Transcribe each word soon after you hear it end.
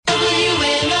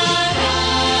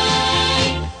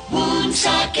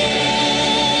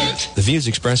The views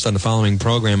expressed on the following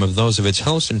program are those of its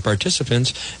hosts and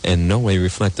participants and in no way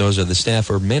reflect those of the staff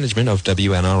or management of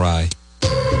WNRI.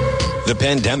 The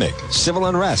pandemic, civil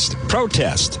unrest,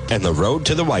 protest, and the road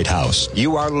to the White House.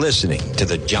 You are listening to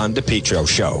The John DePetro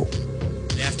Show.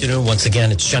 Good afternoon. Once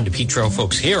again, it's John DePetro.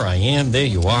 Folks, here I am. There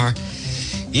you are.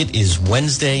 It is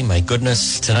Wednesday. My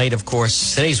goodness. Tonight, of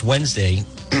course, today's Wednesday,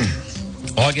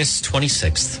 August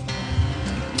 26th.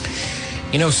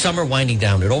 You know, summer winding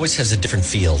down, it always has a different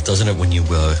feel, doesn't it, when you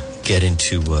get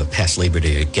into past Labor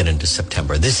Day or get into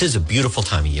September. This is a beautiful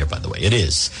time of year, by the way. It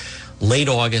is. Late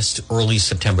August, early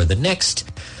September. The next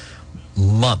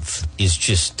month is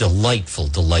just delightful,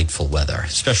 delightful weather,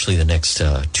 especially the next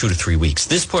 2 to 3 weeks.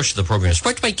 This portion of the program is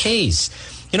sponsored by Kay's.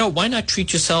 You know, why not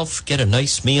treat yourself, get a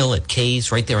nice meal at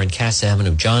Kay's right there on Cass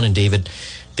Avenue. John and David,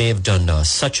 they have done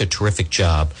such a terrific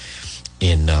job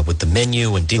in with the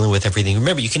menu and dealing with everything.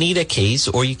 Remember, you can eat at Kay's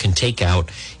or you can take out.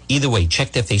 Either way,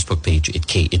 check their Facebook page.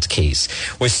 It's Kay's.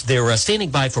 They're standing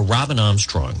by for Robin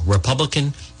Armstrong,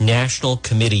 Republican National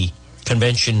Convention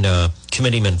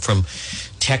committeeman from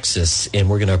Texas, and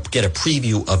we're going to get a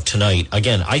preview of tonight.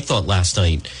 Again, I thought last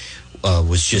night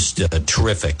was just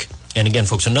terrific. And again,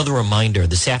 folks, another reminder,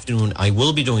 this afternoon I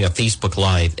will be doing a Facebook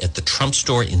Live at the Trump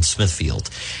store in Smithfield,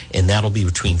 and that'll be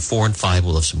between 4 and 5.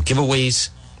 We'll have some giveaways.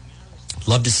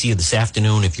 Love to see you this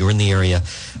afternoon. If you're in the area,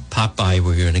 pop by.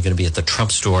 We're going to be at the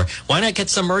Trump store. Why not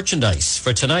get some merchandise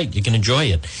for tonight? You can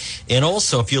enjoy it. And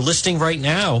also, if you're listening right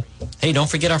now, hey, don't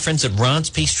forget our friends at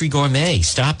Ron's Pastry Gourmet.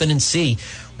 Stop in and see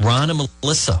Ron and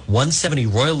Melissa, 170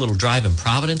 Royal Little Drive in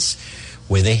Providence,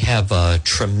 where they have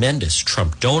tremendous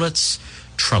Trump donuts,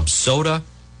 Trump soda,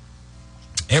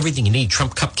 everything you need,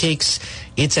 Trump cupcakes.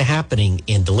 It's a happening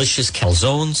in delicious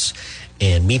calzones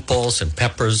and meatballs and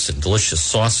peppers and delicious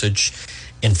sausage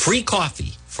and free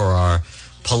coffee for our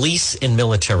police and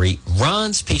military.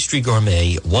 Ron's Pastry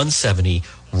Gourmet, 170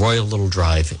 Royal Little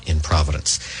Drive in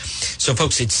Providence. So,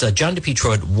 folks, it's John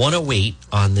DePetro at 108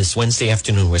 on this Wednesday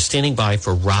afternoon. We're standing by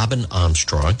for Robin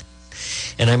Armstrong.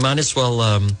 And I might as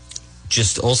well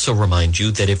just also remind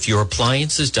you that if your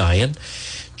appliance is dying,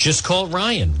 just call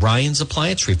Ryan. Ryan's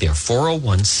Appliance Repair,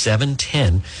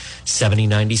 401-710-7096.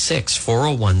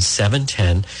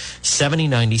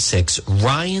 401-710-7096.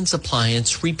 Ryan's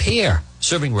Appliance Repair,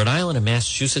 serving Rhode Island and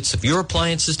Massachusetts. If your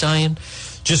appliance is dying,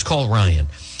 just call Ryan.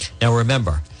 Now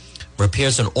remember,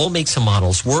 repairs on all makes and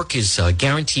models. Work is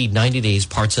guaranteed 90 days,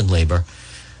 parts and labor.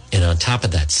 And on top of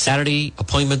that, Saturday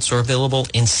appointments are available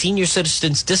and senior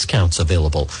citizens discounts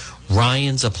available.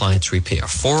 Ryan's Appliance Repair,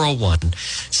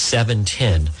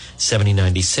 401-710-7096,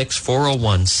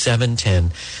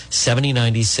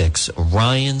 401-710-7096,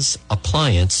 Ryan's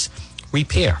Appliance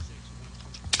Repair.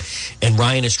 And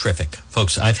Ryan is terrific.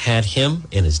 Folks, I've had him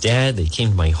and his dad. They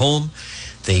came to my home.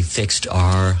 They fixed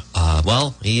our,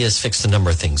 he has fixed a number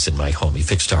of things in my home. He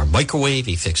fixed our microwave.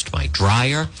 He fixed my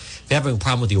dryer. If you're having a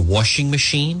problem with your washing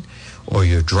machine or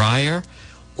your dryer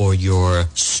or your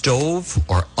stove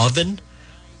or oven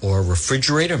or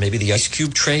refrigerator, maybe the ice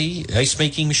cube tray, ice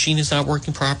making machine is not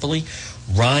working properly,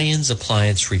 Ryan's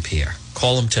Appliance Repair.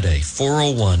 Call him today,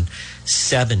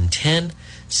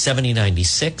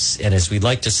 401-710-7096. And as we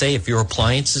like to say, if your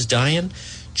appliance is dying,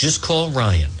 just call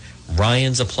Ryan.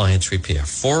 Ryan's Appliance Repair,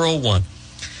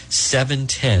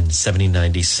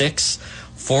 401-710-7096,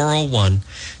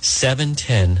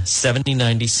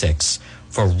 401-710-7096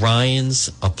 for Ryan's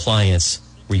Appliance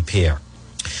Repair.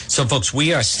 So, folks,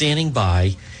 we are standing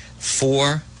by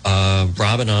for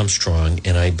Robin Armstrong,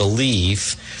 and I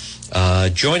believe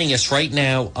joining us right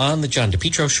now on the John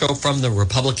DePetro Show from the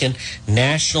Republican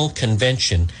National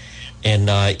Convention, and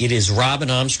it is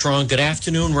Robin Armstrong. Good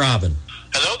afternoon, Robin.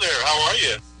 Hello there. How are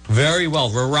you? Very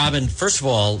well. Robin, first of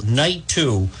all, night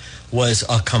 2 was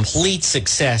a complete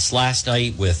success last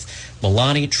night with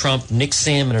Melania Trump, Nick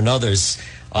Salmon, and others.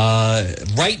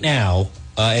 Right now,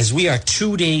 as we are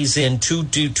 2 days in, 2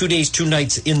 days, 2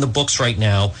 nights in the books right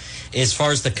now, as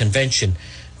far as the convention,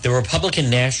 the Republican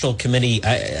National Committee,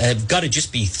 I've got to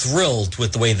just be thrilled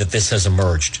with the way that this has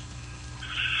emerged.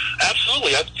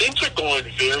 Absolutely. Things are going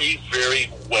very,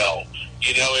 very well.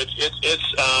 You know,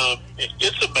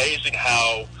 it's amazing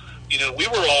how, you know, we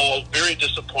were all very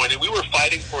disappointed. We were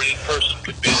fighting for an in-person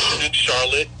convention in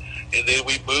Charlotte, and then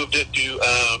we moved it to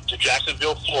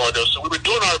Jacksonville, Florida. So we were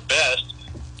doing our best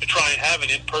to try and have an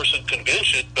in-person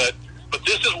convention, but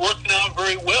this is working out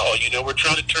very well. You know, we're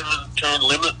trying to turn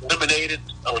lemonade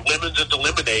or lemons into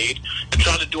lemonade and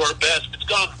trying to do our best. It's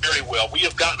gone very well. We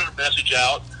have gotten our message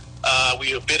out.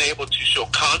 We have been able to show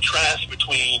contrast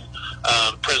between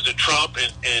President Trump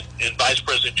and Vice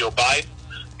President Joe Biden,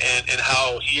 and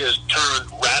how he has turned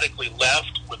radically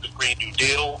left with the Green New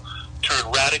Deal,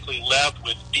 turn radically left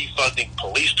with defunding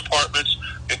police departments,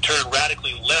 and turn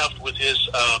radically left with his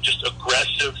just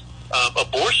aggressive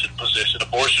abortion position,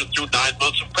 abortion through 9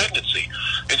 months of pregnancy.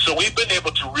 And so we've been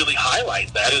able to really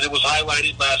highlight that, and it was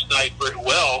highlighted last night very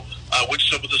well with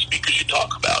some of the speakers you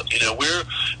talk about. You know,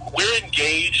 we're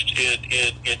engaged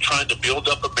in trying to build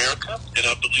up America, and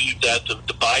I believe that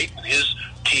the Biden and his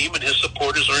team and his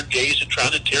supporters are engaged in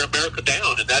trying to tear America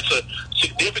down, and that's a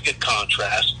significant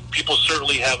contrast. People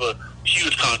certainly have a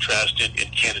huge contrast in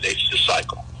candidates this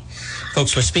cycle.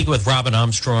 Folks, we're speaking with Robin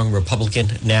Armstrong, Republican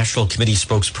National Committee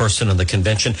spokesperson of the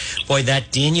convention. Boy,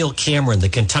 that Daniel Cameron, the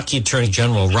Kentucky Attorney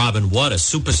General, Robin, what a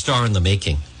superstar in the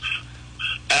making.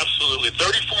 Absolutely.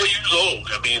 34 years old.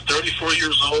 I mean, 34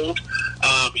 years old.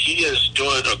 He is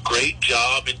doing a great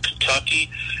job in Kentucky.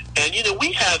 And, you know,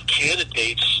 we have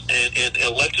candidates and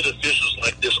elected officials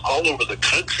like this all over the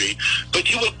country,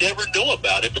 but you would never know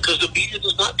about it because the media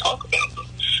does not talk about them.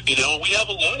 You know, we have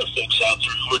a lot of folks out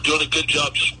there who are doing a good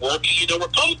job just working. You know,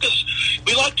 Republicans,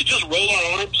 we like to just roll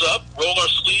our arms up, roll our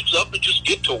sleeves up, and just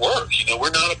get to work. You know,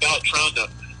 we're not about trying to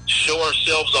show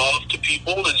ourselves off to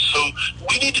people, and so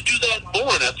we need to do that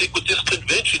more. And I think with this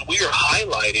convention, we are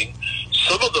highlighting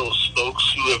some of those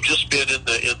folks who have just been in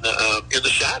the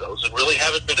shadows and really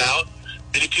haven't been out.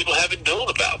 Many people haven't known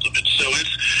about them, and so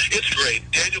it's great.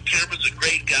 Daniel Cameron's a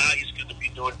great guy. He's going to be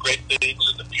doing great things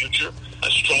in the future. A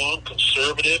strong,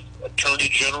 conservative attorney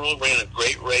general, ran a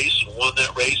great race and won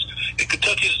that race. And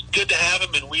Kentucky's good to have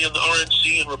him, and we in the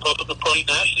RNC and Republican Party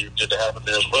nationally are good to have him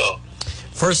there as well.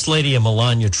 First Lady of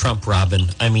Melania Trump, Robin.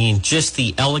 I mean, just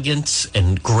the elegance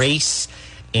and grace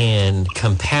and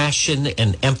compassion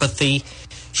and empathy.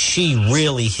 She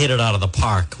really hit it out of the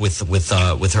park with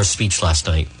her speech last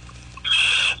night.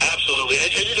 Absolutely.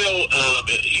 And you know,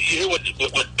 you hear what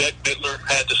Bette Midler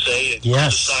had to say and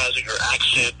yes. criticizing her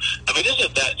accent. I mean,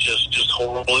 isn't that just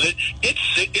horrible? And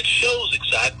it shows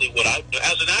exactly what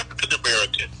as an African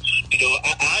American, you know,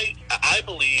 I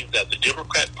believe that the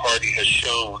Democrat Party has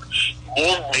shown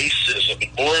more racism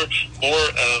and more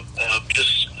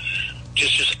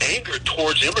just anger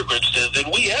towards immigrants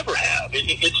than we ever have.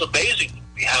 It's amazing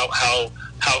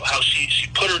how she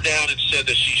put her down and said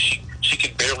that she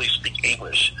can barely speak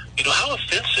English. You know, how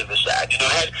offensive is that? You know,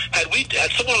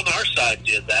 had someone on our side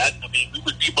did that, I mean, we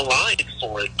would be maligned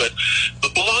for it. But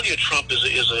Melania Trump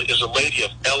is a lady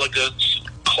of elegance,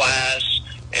 class,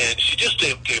 and she just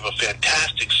gave a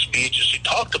fantastic speech. And she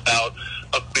talked about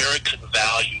American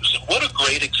values and what a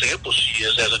great example she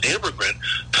is as an immigrant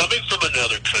coming from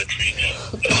another country.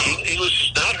 English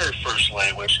is not her first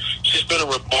language. She's been a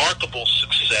remarkable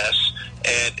success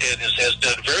and has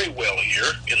done very well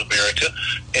here in America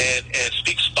and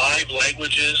speaks 5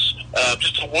 languages.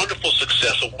 Just a wonderful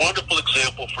success, a wonderful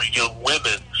example for young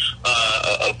women.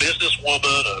 A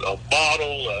businesswoman, a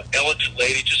model, an elegant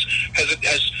lady, just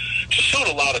has shown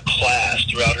a lot of class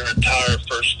throughout her entire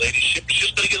first ladyship. She's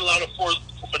going to get another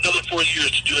 4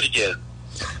 years to do it again.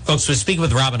 Folks, we're speaking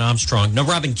with Robin Armstrong. Now,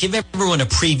 Robin, give everyone a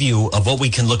preview of what we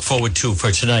can look forward to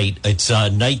for tonight. It's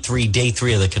night 3, day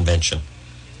 3 of the convention.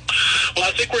 Well,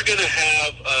 I think we're going to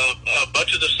have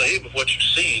much of the same of what you've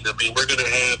seen. I mean, we're going to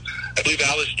have, I believe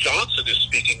Alice Johnson is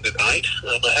speaking tonight.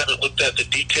 I haven't looked at the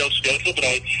detailed schedule, but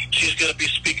she's going to be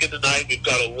speaking tonight. We've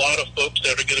got a lot of folks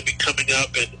that are going to be coming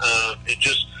up and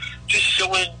just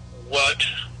showing what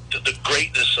the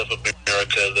greatness of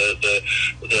America,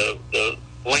 the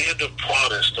land of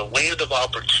promise, the land of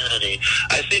opportunity.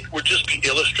 I think we're just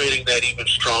illustrating that even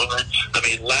stronger. I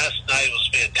mean, last night was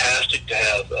fantastic to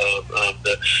have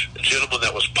the gentleman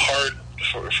that was pardoned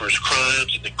for his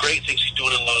crimes and the great things he's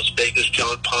doing in Las Vegas,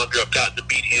 John Ponder. I've gotten to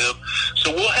meet him.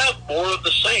 So we'll have more of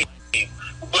the same.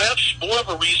 We'll have more of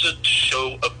a reason to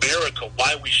show America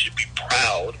why we should be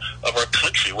proud of our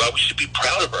country, why we should be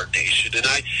proud of our nation. And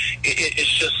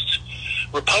it's just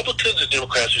Republicans and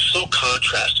Democrats are so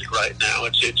contrasted right now.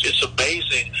 It's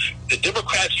amazing. The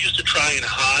Democrats used to try and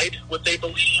hide what they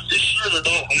believe. This year,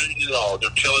 they're not hiding it at all. They're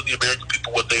telling the American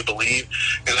people what they believe,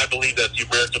 and I believe that the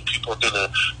American people are going to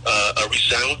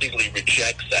resoundingly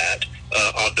reject that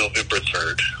on November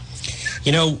 3rd.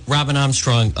 You know, Robin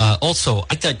Armstrong, also,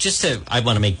 I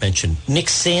want to make mention, Nick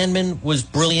Sandmann was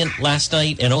brilliant last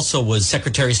night, and also was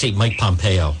Secretary of State Mike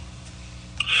Pompeo.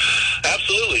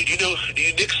 Absolutely. You know,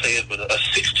 Nick Sandmann, a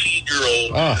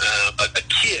 16-year-old a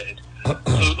kid who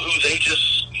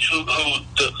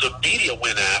the media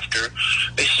went after.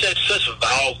 They said such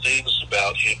vile things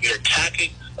about him. They're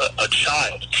attacking a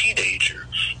child, a teenager,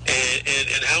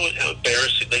 and how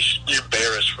embarrassing. They should be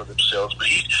embarrassed for themselves. But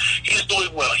he's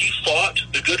doing well. He fought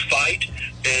the good fight.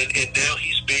 and now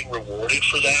he's being rewarded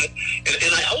for that.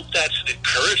 And I hope that's an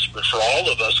encouragement for all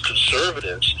of us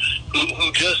conservatives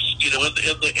who just, you know, in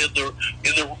the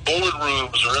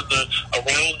boardrooms or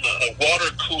around the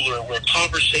water cooler where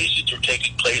conversations are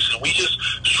taking place, and we just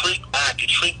shrink back and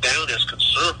shrink down as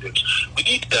conservatives. We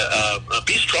need to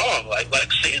be strong,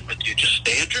 like saying with you, just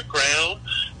stand your ground,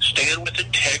 stand with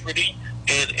integrity,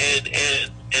 and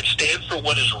stand for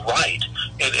what is right.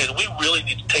 And we really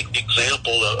need to take the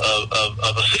example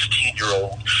of a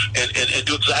 16-year-old and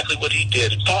do exactly what he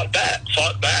did and fought back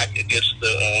against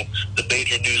the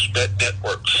major news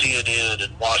network, CNN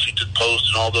and Washington Post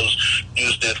and all those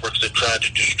news networks that tried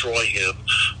to destroy him.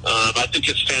 I think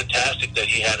it's fantastic that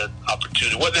he had an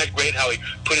opportunity. Wasn't that great how he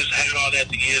put his hat on at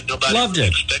the end? Nobody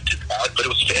expected that, but it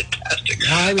was fantastic.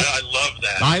 I love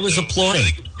that. I was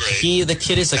applauding. The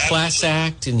kid is a class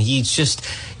act, and he's just,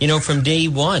 you know, from day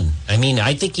one. I mean,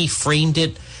 I think he framed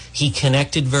it. He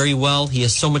connected very well. He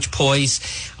has so much poise.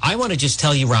 I want to just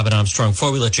tell you, Robin Armstrong,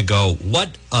 before we let you go,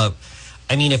 I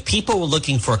mean, if people were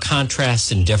looking for a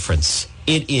contrast and difference,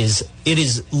 it is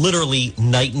literally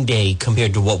night and day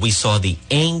compared to what we saw, the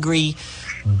angry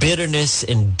bitterness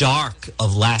and dark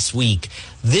of last week.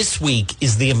 This week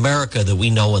is the America that we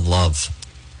know and love.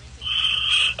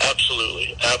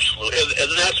 Absolutely,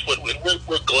 and that's what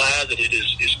we're glad that it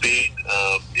is being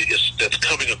that's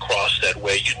coming across that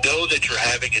way. You know that you're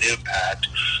having an impact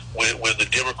when the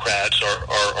Democrats are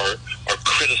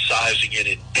criticizing it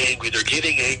and angry. They're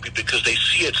getting angry because they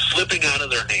see it slipping out of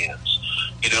their hands.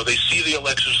 You know, they see the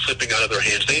election slipping out of their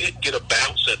hands. They didn't get a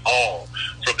bounce at all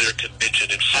from their convention.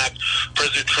 In fact,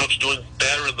 President Trump's doing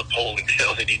better in the polling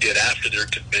now than he did after their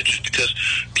convention because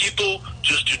people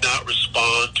just do not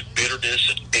respond to bitterness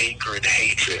and anger and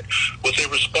hatred. What they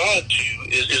respond to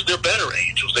is their better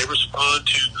angels. They respond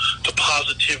to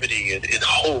positivity and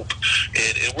hope.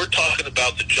 And we're talking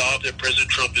about the job that President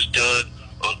Trump has done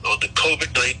on the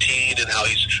COVID-19 and how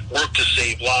he's worked to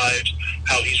save lives,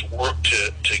 how he's worked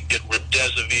to get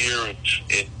remdesivir and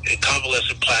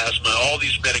convalescent plasma, all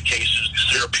these medications,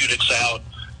 therapeutics out,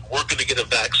 working to get a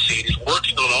vaccine. He's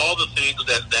working on all the things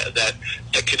that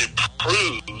can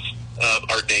improve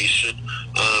our nation.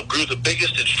 Grew the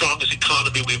biggest and strongest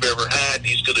economy we've ever had, and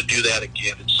he's going to do that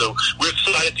again. And so we're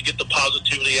excited to get the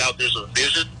positivity out. There's a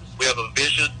vision. We have a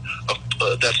vision of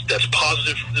that's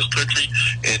positive for this country,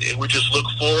 and we just look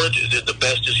forward, and the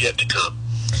best is yet to come.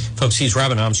 Folks, he's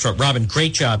Robin Armstrong. Robin,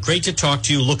 great job. Great to talk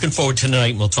to you. Looking forward to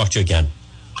tonight, and we'll talk to you again.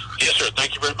 Yes, sir.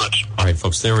 Thank you very much. All right,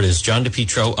 folks, there it is. John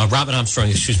DePietro, Robin Armstrong,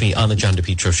 on the John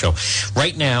DePietro Show.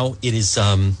 Right now, it is,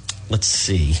 let's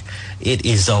see, it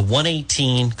is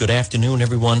 1:18. Good afternoon,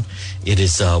 everyone. It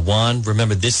is Juan.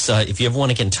 Remember this, if you ever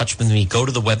want to get in touch with me, go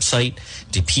to the website,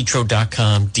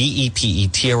 DePietro.com,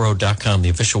 DePetro.com, the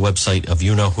official website of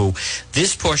You Know Who.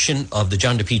 This portion of the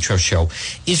John DePietro Show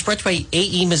is brought by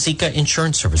A.E. Mazika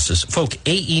Insurance Services. Folks,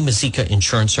 A.E. Mazika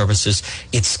Insurance Services,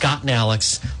 it's Scott and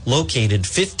Alex, located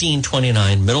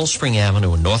 1529 Middle Spring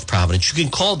Avenue in North Providence. You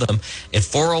can call them at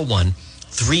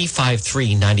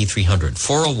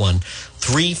 401-353-9300.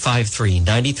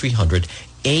 401-353-9300.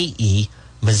 A.E.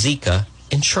 Mazika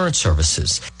Insurance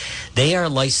Services. They are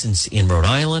licensed in Rhode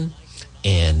Island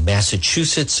and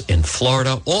Massachusetts and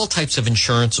Florida. All types of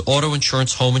insurance, auto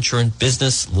insurance, home insurance,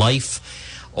 business, life,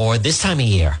 or this time of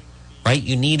year, right?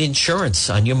 You need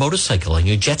insurance on your motorcycle, on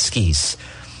your jet skis,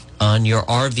 on your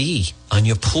RV, on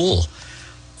your pool,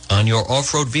 on your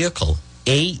off-road vehicle.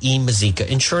 A.E. Mazika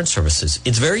Insurance Services.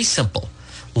 It's very simple.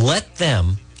 Let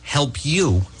them help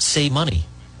you save money.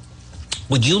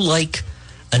 Would you like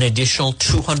an additional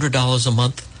 $200 a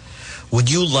month?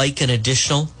 Would you like an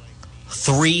additional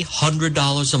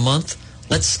 $300 a month?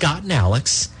 Let Scott and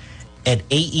Alex at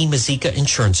A.E. Mazika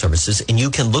Insurance Services, and you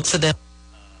can look for them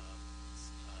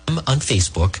on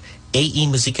Facebook, A.E.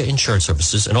 Mazika Insurance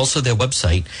Services, and also their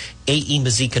website,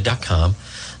 aemazika.com.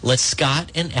 Let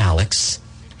Scott and Alex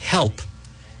help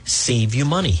save you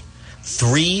money.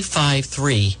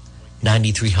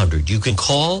 353-9300. You can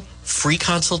call, free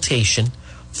consultation,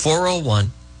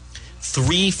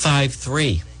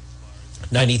 401-353-9300,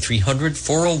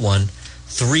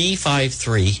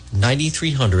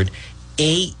 401-353-9300,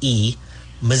 A.E.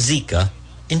 Mazika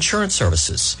Insurance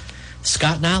Services.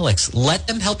 Scott and Alex, let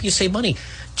them help you save money.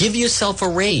 Give yourself a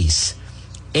raise.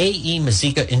 A.E.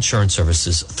 Mazika Insurance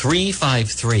Services,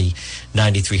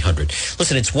 353-9300.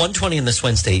 Listen, it's 1:20 on this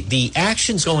Wednesday. The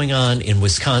actions going on in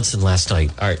Wisconsin last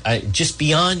night are just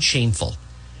beyond shameful.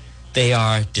 They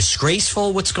are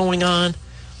disgraceful, what's going on.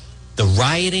 The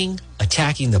rioting,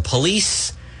 attacking the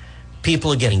police.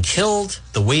 People are getting killed.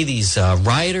 The way these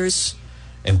rioters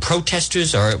and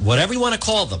protesters, or whatever you want to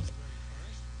call them,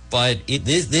 But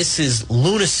this is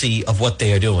lunacy of what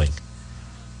they are doing.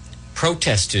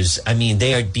 Protesters, I mean,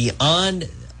 they are beyond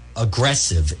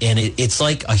aggressive, and it's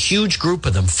like a huge group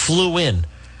of them flew in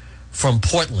from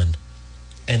Portland,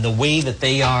 and the way that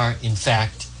they are, in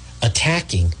fact,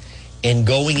 attacking and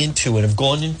going into and have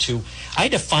gone into, I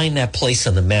had to find that place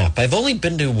on the map. I've only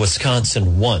been to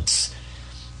Wisconsin once,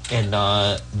 and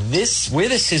where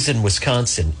this is in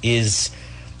Wisconsin is,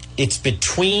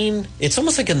 it's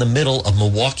almost like in the middle of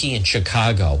Milwaukee and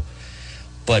Chicago,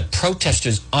 but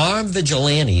protesters, armed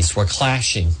vigilantes, were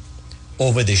clashing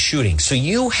over the shooting. So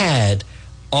you had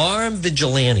armed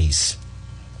vigilantes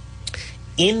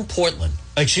in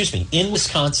in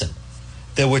Wisconsin,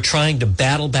 that were trying to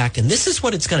battle back. And this is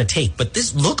what it's going to take. But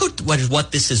look at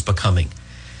what this is becoming.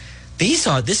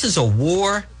 This is a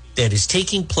war that is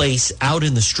taking place out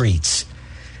in the streets.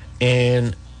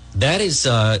 And that is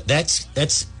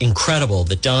that's incredible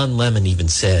that Don Lemon even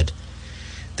said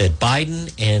that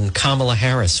Biden and Kamala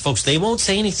Harris, folks, they won't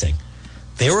say anything.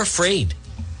 They're afraid.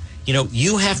 You know,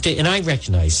 you have to, and I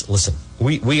recognize, listen,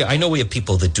 I know we have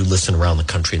people that do listen around the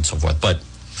country and so forth, but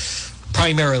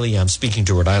primarily I'm speaking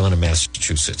to Rhode Island and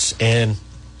Massachusetts. And,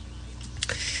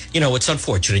 you know, it's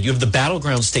unfortunate. You have the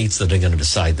battleground states that are going to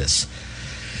decide this.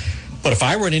 But if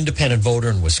I were an independent voter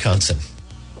in Wisconsin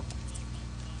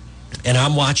and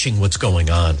I'm watching what's going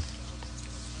on,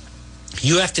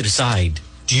 you have to decide,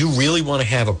 do you really want to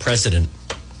have a president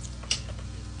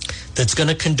that's going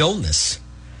to condone this,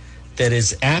 that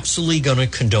is absolutely going to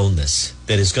condone this,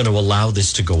 that is going to allow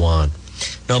this to go on?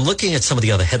 Now, I'm looking at some of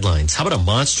the other headlines. How about a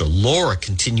monster? Laura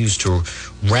continues to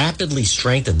rapidly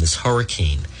strengthen this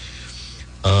hurricane.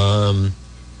 Now,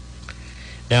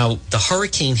 the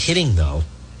hurricane hitting, though,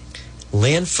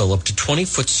 landfill up to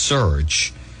 20-foot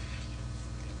surge.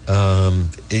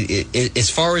 As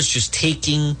far as just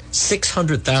taking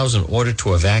 600,000 in order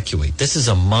to evacuate. This is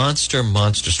a monster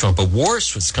storm. But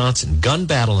worse, Wisconsin, gun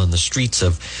battle in the streets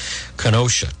of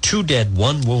Kenosha. 2 dead,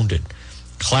 1 wounded.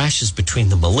 Clashes between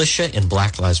the militia and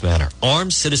Black Lives Matter.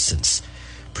 Armed citizens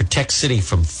protect city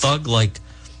from thug-looting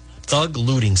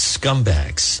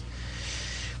scumbags.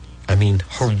 I mean,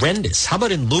 horrendous. How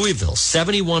about in Louisville?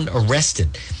 71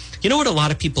 arrested. You know what a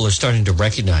lot of people are starting to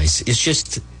recognize? It's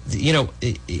just, you know,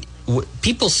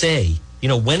 people say, you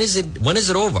know, when is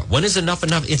it over? When is enough?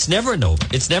 It's never over.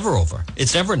 It's never over.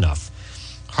 It's never enough.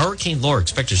 Hurricane Laura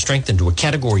expected to strengthen to a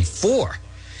Category 4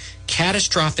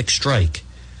 catastrophic strike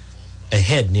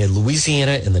ahead near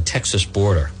Louisiana and the Texas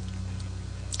border.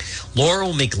 Laura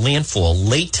will make landfall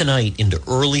late tonight into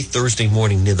early Thursday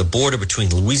morning near the border between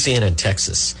Louisiana and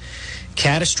Texas.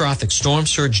 Catastrophic storm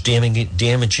surge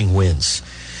damaging winds.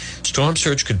 Storm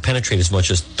surge could penetrate as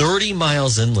much as 30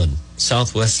 miles inland,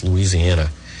 southwest Louisiana.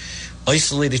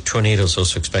 Isolated tornadoes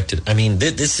also expected. I mean,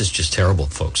 this is just terrible,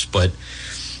 folks. But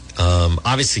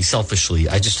obviously, selfishly,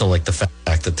 I just don't like the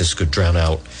fact that this could drown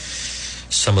out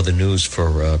some of the news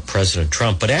for President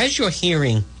Trump. But as you're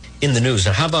hearing in the news,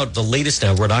 now how about the latest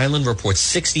now? Rhode Island reports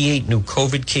 68 new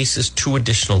COVID cases, 2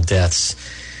 additional deaths.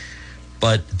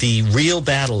 But the real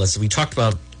battle, as we talked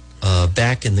about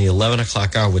back in the 11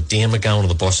 o'clock hour with Dan McGowan of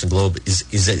the Boston Globe,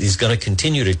 is going to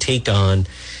continue to take on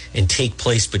and take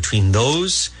place between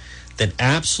those that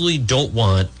absolutely don't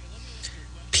want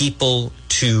people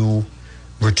to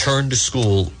return to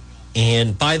school.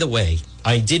 And by the way,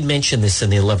 I did mention this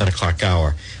in the 11 o'clock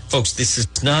hour. Folks, this is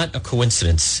not a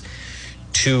coincidence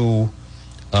to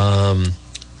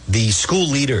the school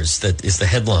leaders, that is the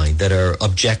headline, that are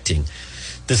objecting.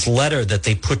 This letter that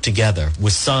they put together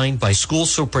was signed by school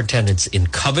superintendents in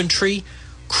Coventry,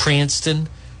 Cranston,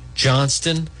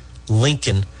 Johnston,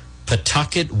 Lincoln,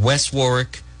 Pawtucket, West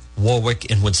Warwick,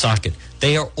 and Woonsocket.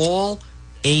 They are all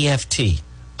AFT,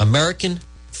 American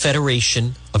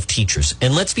Federation of Teachers.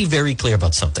 And let's be very clear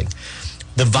about something.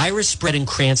 The virus spread in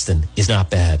Cranston is not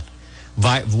bad.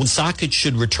 Woonsocket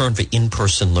should return for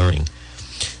in-person learning.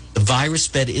 The virus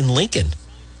spread in Lincoln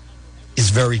is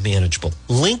very manageable.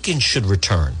 Lincoln should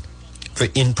return for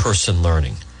in-person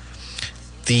learning.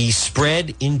 The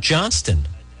spread in Johnston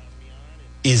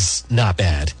is not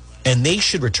bad, and they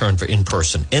should return for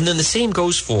in-person. And then the same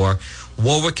goes for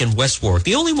Warwick and West Warwick.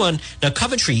 The only one, now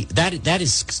Coventry, that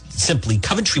is simply,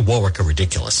 Coventry, Warwick are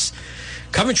ridiculous.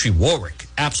 Coventry, Warwick,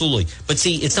 absolutely. But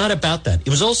see, it's not about that. It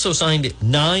was also signed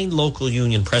 9 local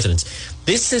union presidents.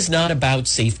 This is not about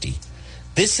safety.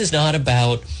 This is not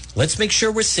about, let's make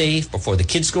sure we're safe before the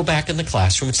kids go back in the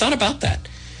classroom. It's not about that.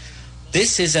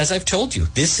 This is, as I've told you,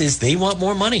 they want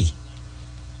more money.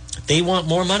 They want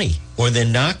more money, or they're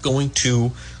not going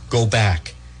to go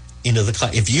back into the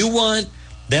class. If you want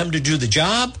them to do the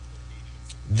job,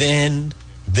 then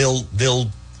they'll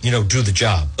do the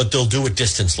job, but they'll do it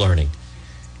distance learning.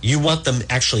 You want them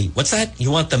actually, what's that?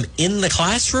 You want them in the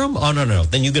classroom? Oh, no.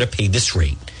 Then you got to pay this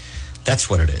rate. That's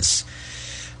what it is.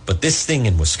 But this thing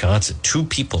in Wisconsin, 2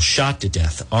 people shot to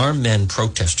death, armed men,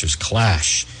 protesters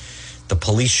clash. The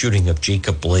police shooting of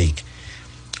Jacob Blake.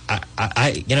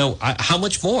 How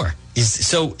much more?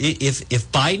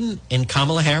 If Biden and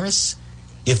Kamala Harris,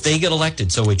 if they get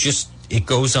elected, so it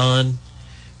goes on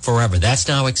forever. That's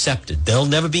now accepted. They'll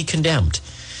never be condemned.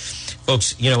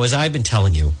 Folks, as I've been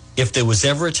telling you, if there was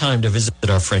ever a time to visit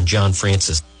our friend John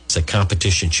Francis at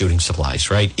Competition Shooting Supplies,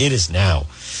 right? It is now.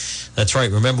 That's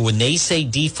right. Remember, when they say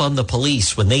defund the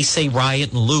police, when they say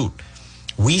riot and loot,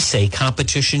 we say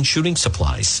Competition Shooting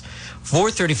Supplies.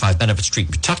 435 Benefit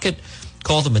Street, Pawtucket.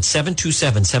 Call them at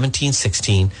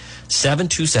 727-1716,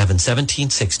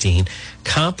 727-1716.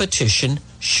 Competition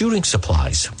Shooting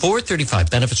Supplies. 435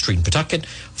 Benefit Street in Pawtucket.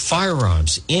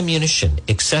 Firearms, ammunition,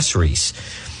 accessories.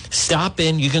 Stop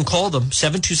in. You can call them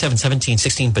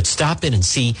 727-1716, but stop in and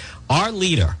see our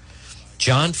leader,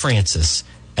 John Francis,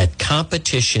 at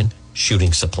Competition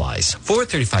Shooting Supplies.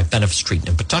 435 Benefit Street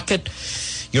in Pawtucket.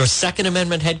 Your Second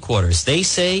Amendment headquarters. They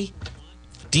say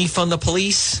defund the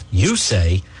police. You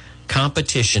say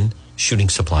Competition Shooting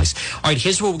Supplies. All right,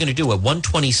 here's what we're going to do. At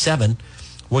 1:27,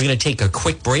 we're going to take a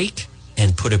quick break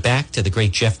and put it back to the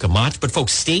great Jeff Gamach. But,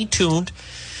 folks, stay tuned.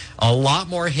 A lot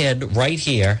more ahead right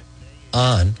here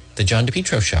on the John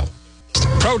DePietro Show.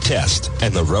 Protest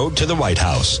and the road to the White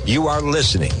House. You are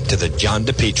listening to the John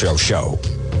DePietro Show.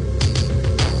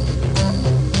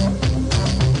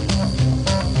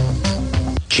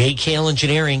 JKL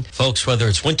Engineering, folks, whether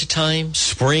it's wintertime,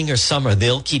 spring, or summer,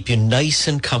 they'll keep you nice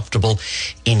and comfortable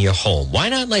in your home. Why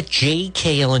not let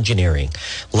JKL Engineering,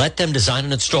 let them design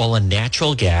and install a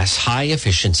natural gas,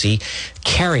 high-efficiency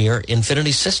Carrier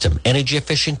Infinity system. Energy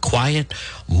efficient, quiet,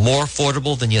 more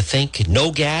affordable than you think.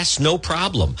 No gas, no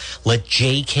problem. Let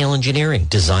JKL Engineering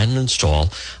design and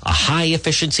install a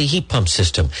high-efficiency heat pump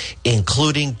system,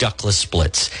 including ductless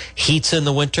splits. Heats in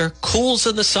the winter, cools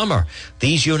in the summer.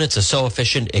 These units are so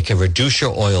efficient, it can reduce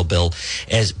your oil bill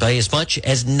by as much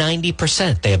as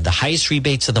 90%. They have the highest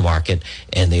rebates in the market,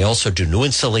 and they also do new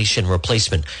installation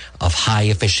replacement of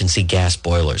high-efficiency gas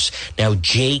boilers. Now,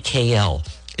 JKL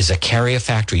is a Carrier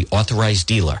Factory authorized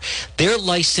dealer. They're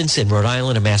licensed in Rhode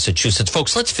Island and Massachusetts.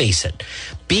 Folks, let's face it.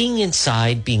 Being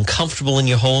inside, being comfortable in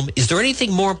your home, is there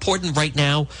anything more important right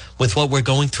now with what we're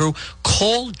going through?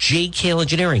 Call JKL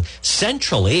Engineering.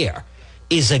 Central Air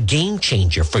is a game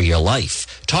changer for your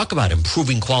life. Talk about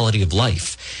improving quality of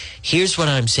life. Here's what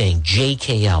I'm saying.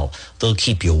 JKL, they'll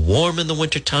keep you warm in the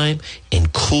wintertime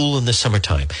and cool in the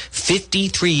summertime.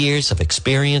 53 years of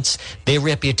experience. Their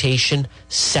reputation,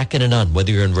 second to none.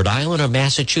 Whether you're in Rhode Island or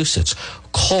Massachusetts,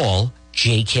 call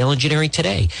JKL Engineering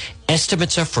today.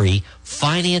 Estimates are free.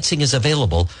 Financing is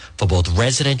available for both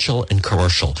residential and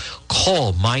commercial.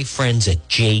 Call my friends at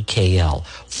JKL.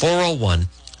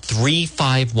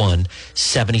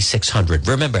 401-351-7600.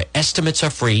 Remember, estimates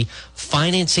are free.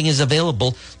 Financing is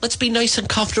available. Let's be nice and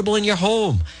comfortable in your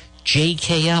home.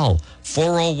 JKL,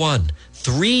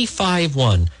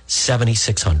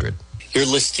 401-351-7600. You're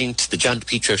listening to the John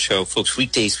DePietro Show. Folks,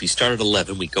 weekdays we start at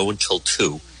 11. We go until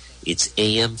 2. It's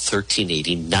AM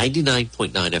 1380,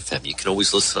 99.9 FM. You can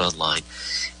always listen online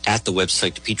at the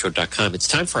website, DePietro.com. It's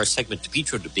time for our segment,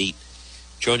 DePietro Debate.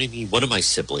 Joining me, one of my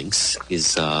siblings,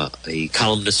 is a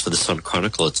columnist for the Sun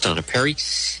Chronicle. It's Donna Perry.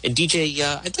 And DJ,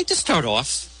 I'd like to start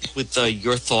off with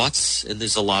your thoughts, and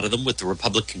there's a lot of them, with the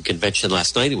Republican convention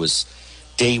last night. It was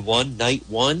day one, night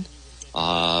one.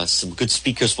 Some good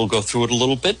speakers. We'll go through it a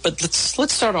little bit, but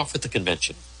let's start off with the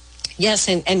convention. Yes,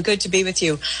 and good to be with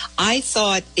you. I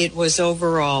thought it was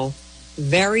overall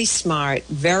very smart,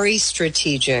 very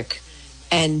strategic,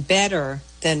 and better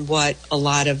than what a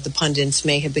lot of the pundits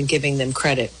may have been giving them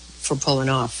credit for pulling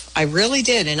off. I really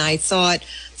did. And I thought,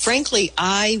 frankly,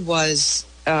 I was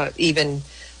even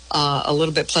a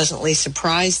little bit pleasantly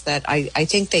surprised that I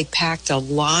think they packed a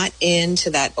lot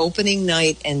into that opening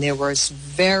night, and there was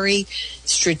very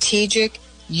strategic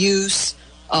use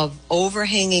of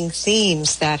overhanging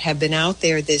themes that have been out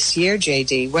there this year,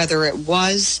 JD, whether it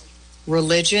was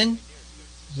religion,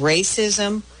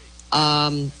 racism,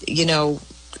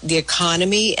 the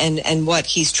economy and what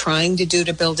he's trying to do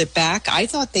to build it back. I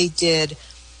thought they did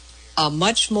a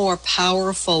much more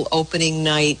powerful opening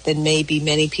night than maybe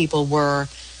many people were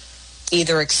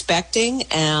either expecting,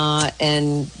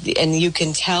 and you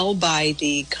can tell by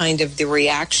the kind of the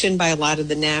reaction by a lot of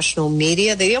the national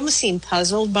media. They almost seem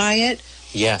puzzled by it.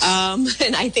 Yes.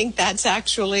 And I think that's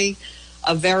actually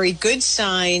a very good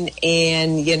sign,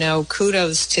 and,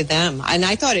 kudos to them. And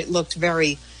I thought it looked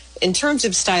very in terms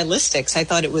of stylistics, I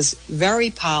thought it was very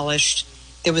polished.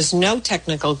 There was no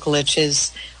technical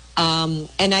glitches.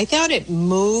 And I thought it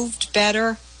moved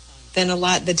better than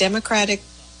the Democratic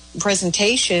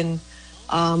presentation,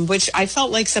 which I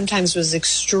felt like sometimes was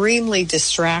extremely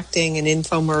distracting and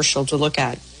infomercial to look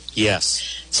at. Yes.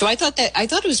 So I thought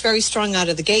it was very strong out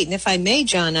of the gate. And if I may,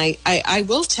 John, I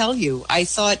will tell you, I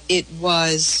thought it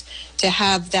was to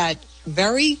have that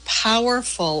very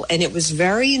powerful, and it was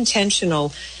very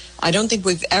intentional. I don't think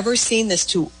we've ever seen this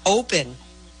to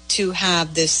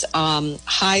have this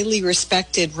highly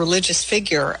respected religious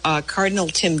figure, Cardinal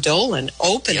Tim Dolan,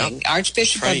 opening,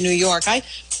 Archbishop of New York. I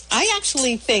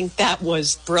actually think that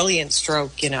was brilliant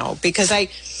stroke, because I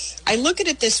look at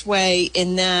it this way,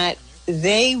 in that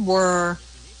they were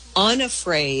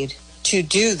unafraid to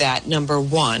do that, number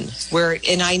one,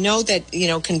 and I know that,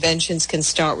 conventions can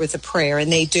start with a prayer,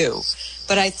 and they do.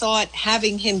 But I thought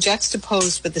having him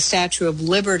juxtaposed with the Statue of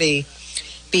Liberty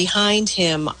behind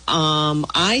him,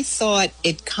 I thought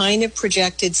it kind of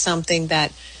projected something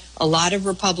that a lot of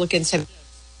Republicans have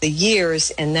the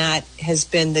years, and that has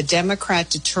been the Democrat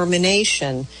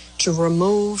determination to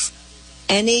remove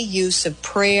any use of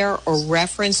prayer or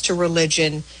reference to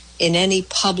religion in any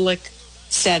public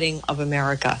setting of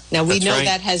America. Now, we know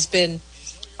that has been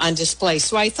on display.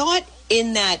 So I thought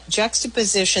in that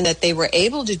juxtaposition that they were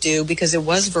able to do, because it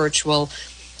was virtual,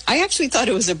 I actually thought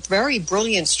it was a very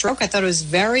brilliant stroke. I thought it was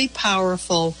very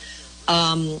powerful.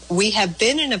 We have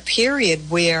been in a period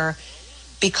where,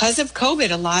 because of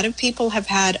COVID, a lot of people have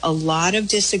had a lot of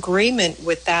disagreement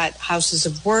with that. Houses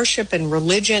of worship and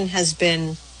religion has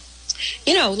been,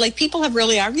 people have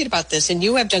really argued about this, and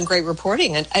you have done great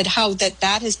reporting at how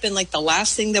that has been like the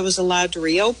last thing that was allowed to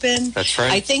reopen. That's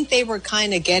right. I think they were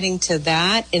kind of getting to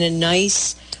that in a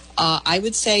nice, I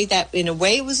would say that in a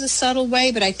way it was a subtle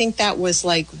way, but I think that was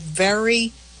it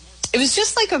was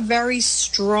just like a very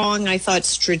strong, I thought,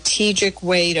 strategic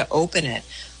way to open it.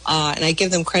 And I give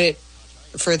them credit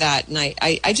for that. And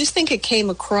I just think it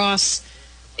came across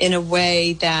in a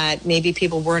way that maybe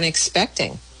people weren't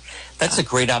expecting. That's a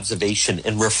great observation,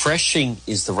 and refreshing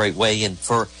is the right way. And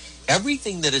for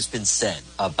everything that has been said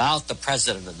about the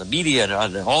president and the media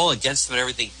and all against him and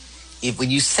everything, when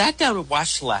you sat down and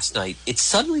watched last night, it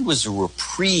suddenly was a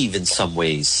reprieve in some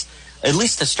ways, at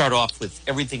least to start off with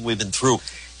everything we've been through.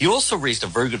 You also raised a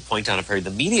very good point on it, Perry.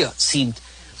 The media seemed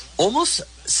almost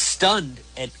stunned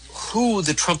at who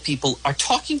the Trump people are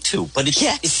talking to, but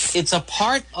it's a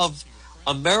part of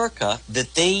America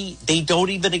that they don't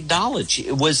even acknowledge.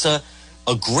 It was a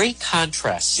great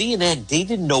contrast. CNN, they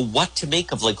didn't know what to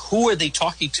make of, who are they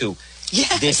talking to?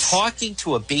 Yes. They're talking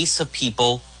to a base of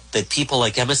people that people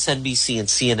like MSNBC and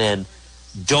CNN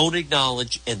don't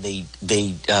acknowledge, and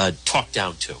they talk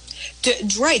down to.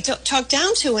 Right, talk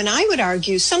down to, and I would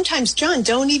argue sometimes, John,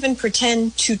 don't even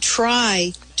pretend to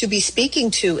try to be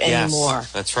speaking to anymore.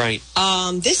 Yes, that's right.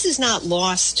 This is not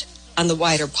lost on the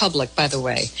wider public, by the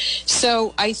way.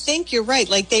 So I think you're right.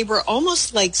 They were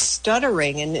almost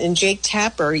stuttering, and Jake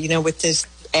Tapper, with this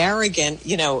arrogant,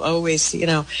 always,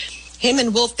 him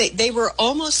and Wolf, they were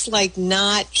almost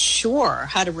not sure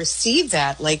how to receive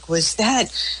that. Was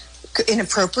that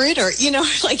inappropriate, or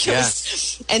it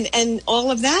was, and all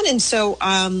of that. And so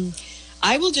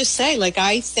I will just say,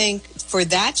 I think for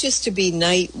that just to be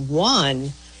night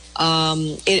one,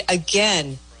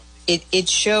 it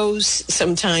shows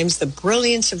sometimes the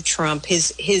brilliance of Trump,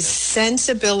 his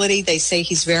sensibility. They say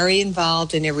he's very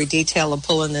involved in every detail of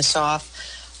pulling this off.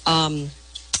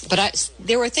 But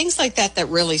there were things like that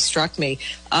really struck me.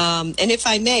 And if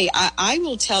I may, I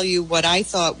will tell you what I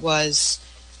thought was,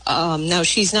 now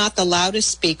she's not the loudest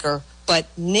speaker, but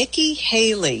Nikki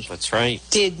Haley, that's right,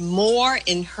 did more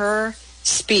in her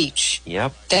speech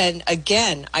than,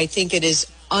 again, I think it is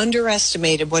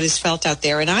underestimated what is felt out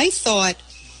there. And I thought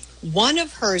one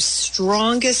of her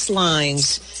strongest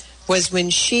lines was when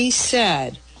she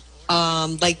said,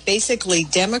 basically,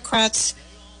 Democrats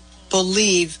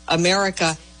believe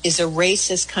America is a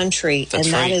racist country,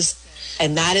 that's right.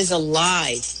 that is a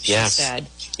lie, she said.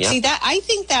 Yep. See, that I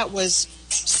think that was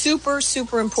super,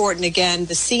 super important. Again,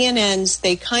 the CNNs,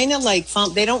 they kind of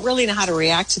they don't really know how to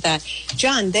react to that.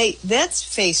 John, let's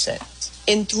face it,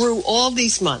 through all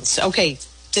these months,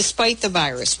 despite the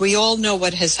virus, we all know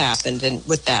what has happened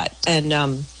with that. And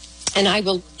I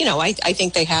will, I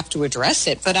think they have to address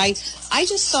it. But I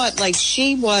just thought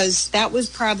that was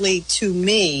probably, to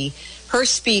me, her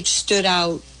speech stood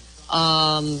out,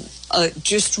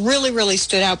 just really, really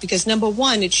stood out because, number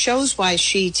one, it shows why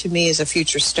she, to me, is a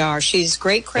future star. She's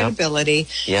great credibility.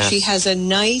 Yes. She has a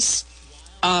nice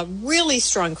really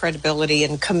strong credibility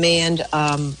and command,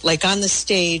 like on the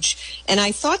stage. And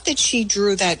I thought that she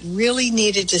drew that really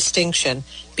needed distinction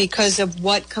because of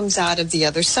what comes out of the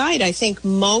other side. I think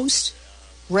most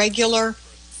regular,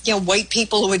 white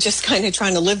people who are just kind of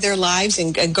trying to live their lives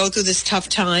and go through this tough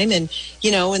time and,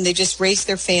 and they just raise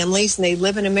their families and they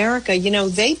live in America,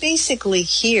 they basically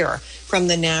hear from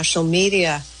the national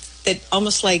media that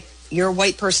almost like you're a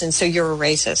white person, so you're a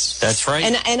racist. That's right.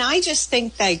 And I just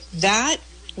think that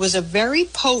was a very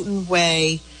potent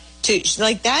way to,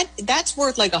 like, that's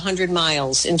worth like 100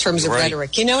 miles in terms of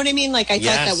rhetoric. You know what I mean? Like, I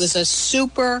thought that was a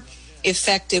super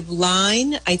effective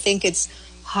line. I think it's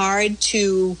hard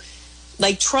to,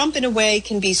 like, Trump in a way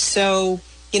can be so,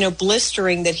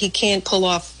 blistering that he can't pull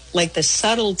off like the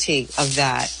subtlety of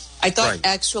that. I thought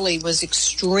actually was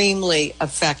extremely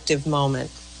effective moment.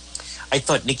 I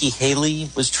thought Nikki Haley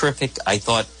was terrific. I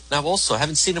thought, now also, I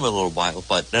haven't seen him in a little while,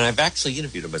 and I've actually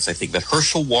interviewed him, as I think that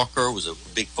Herschel Walker was a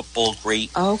big football great.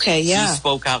 Okay, yeah. He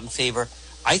spoke out in favor.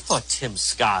 I thought Tim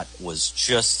Scott was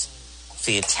just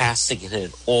fantastic and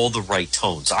had all the right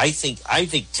tones. I think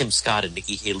Tim Scott and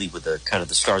Nikki Haley were the kind of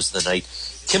the stars of the night.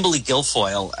 Kimberly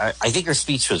Guilfoyle, I think her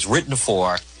speech was written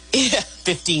for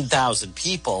 15,000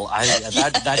 people.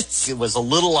 That was a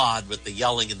little odd with the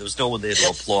yelling, and there was no one there to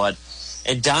applaud.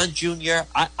 And Don Jr.,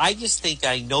 I just think,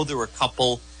 I know there were a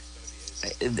couple,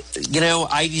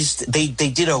 they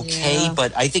did okay,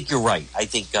 but I think you're right. I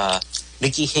think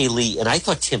Nikki Haley, and I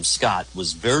thought Tim Scott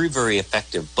was very, very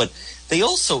effective. But they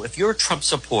also, if you're a Trump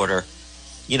supporter,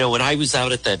 when I was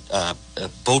out at that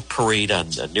boat parade on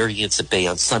Narragansett Bay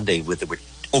on Sunday, there were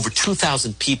over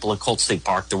 2,000 people in Colt State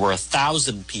Park. There were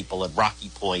 1,000 people at Rocky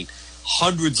Point,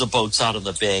 hundreds of boats out on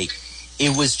the bay.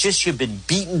 It was just, you've been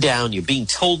beaten down. You're being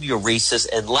told you're racist.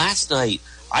 And last night,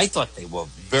 I thought they were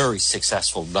very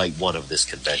successful night one of this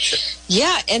convention.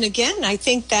 Yeah, and again, I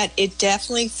think that it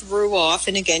definitely threw off.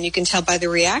 And again, you can tell by the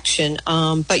reaction.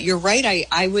 But you're right.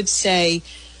 I would say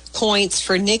points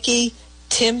for Nikki,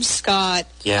 Tim Scott.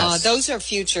 Yes. Those are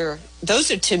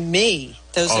to me,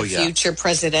 future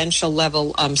presidential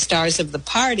level stars of the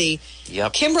party.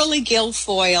 Yep. Kimberly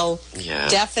Guilfoyle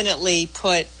definitely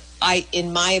put,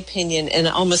 in my opinion,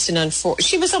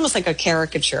 she was almost like a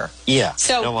caricature. Yeah.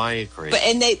 So, no, I agree.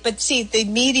 But see, the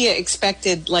media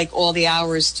expected like all the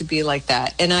hours to be like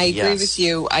that, and I agree with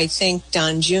you. I think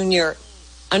Don Jr.,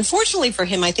 unfortunately for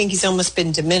him, I think he's almost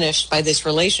been diminished by this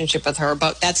relationship with her.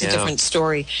 But that's a different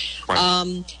story.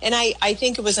 Right. And I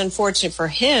think it was unfortunate for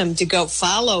him to go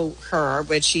follow her,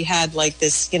 which she had like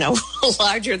this,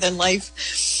 larger than life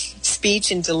speech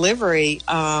and delivery.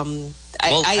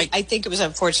 I think it was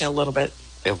unfortunate a little bit.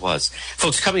 It was.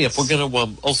 Folks, coming up, we're going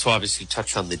to also obviously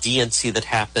touch on the DNC that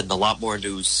happened. A lot more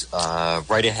news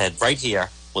right ahead, right here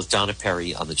with Donna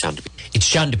Perry on the John DePietro. It's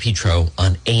John DePietro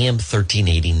on AM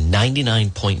 1380,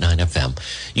 99.9 FM.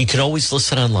 You can always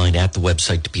listen online at the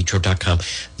website, DePietro.com.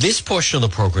 This portion of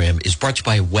the program is brought to you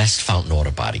by West Fountain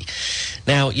Auto Body.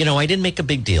 Now, I didn't make a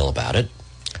big deal about it,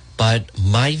 but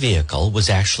my vehicle was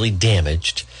actually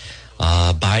damaged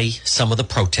by some of the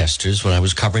protesters when I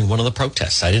was covering one of the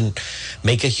protests. I didn't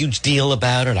make a huge deal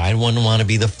about it. I wouldn't want to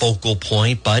be the focal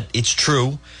point, but it's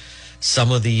true.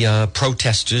 Some of the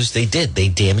protesters, they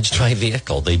damaged my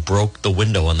vehicle. They broke the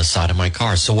window on the side of my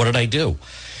car. So what did I do?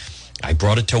 I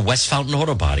brought it to West Fountain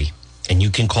Auto Body, and you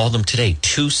can call them today,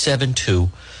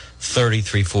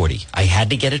 272-3340. I had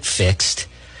to get it fixed.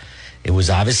 It was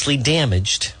obviously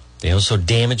damaged. They also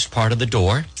damaged part of the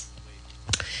door.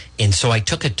 And so I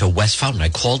took it to West Fountain. I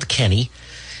called Kenny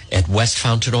at West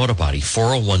Fountain Auto Body,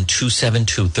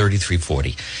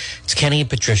 401-272-3340. It's Kenny and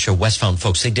Patricia, West Fountain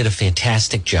folks. They did a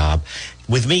fantastic job.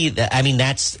 With me, there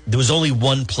was only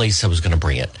one place I was going to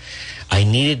bring it. I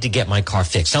needed to get my car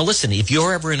fixed. Now listen, if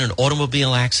you're ever in an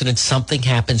automobile accident, something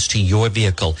happens to your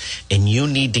vehicle, and you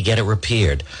need to get it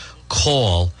repaired,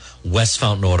 call West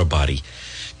Fountain Auto Body,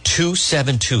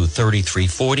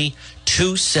 272-3340,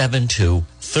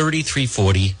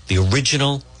 272-3340, the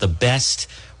original, the best,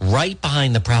 right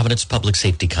behind the Providence Public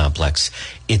Safety Complex.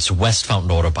 It's West Fountain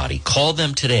Auto Body. Call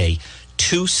them today,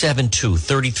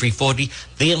 272-3340.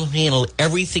 They'll handle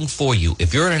everything for you.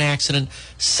 If you're in an accident,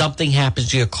 something happens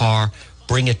to your car,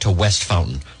 bring it to West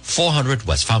Fountain. 400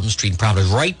 West Fountain Street in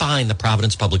Providence, right behind the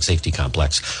Providence Public Safety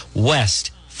Complex.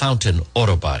 West Fountain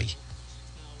Auto Body.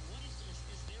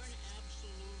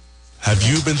 Have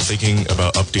you been thinking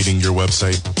about updating your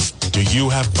website? Do you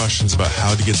have questions about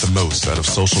how to get the most out of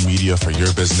social media for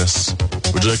your business?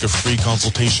 Would you like a free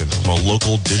consultation from a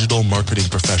local digital marketing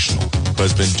professional who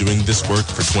has been doing this work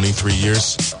for 23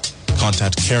 years?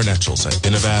 Contact Karen Etchels at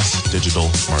Innovast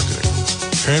Digital Marketing.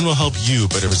 Karen will help you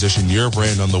better position your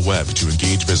brand on the web to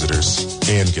engage visitors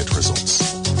and get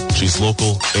results. She's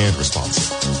local and responsive.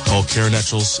 Call Karen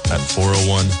Etchels at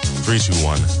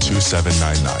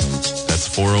 401-321-2799. That's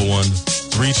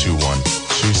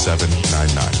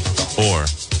 401-321-2799. Or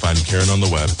find Karen on the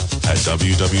web at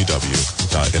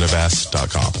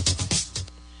www.innovast.com.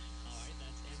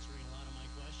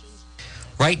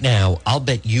 Right now, I'll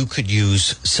bet you could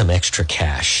use some extra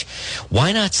cash.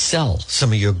 Why not sell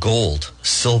some of your gold,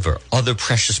 silver, other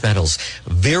precious metals?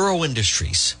 Vero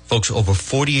Industries, folks, over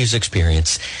 40 years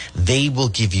experience, they will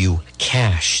give you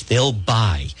cash. They'll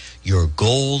buy your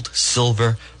gold,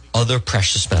 silver, other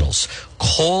precious metals.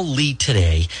 Call Lee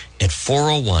today at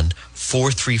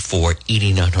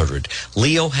 401-434-8900.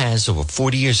 Leo has over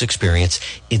 40 years experience.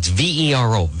 It's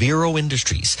VERO, Vero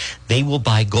Industries. They will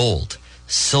buy gold,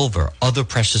 silver, other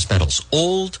precious metals,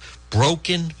 old,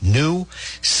 broken, new,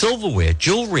 silverware,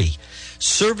 jewelry,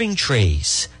 serving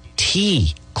trays,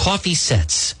 tea, coffee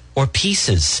sets, or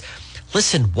pieces.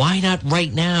 Listen, why not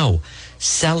right now?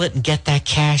 Sell it and get that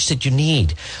cash that you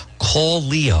need. Call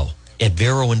Leo at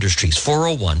Vero Industries,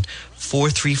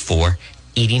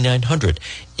 401-434-8900.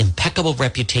 Impeccable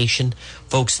reputation.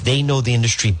 Folks, they know the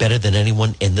industry better than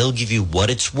anyone, and they'll give you what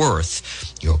it's worth.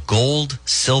 Your gold,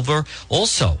 silver,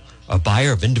 also a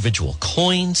buyer of individual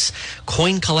coins,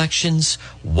 coin collections,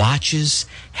 watches,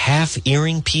 half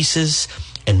earring pieces,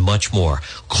 and much more.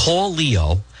 Call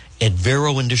Leo at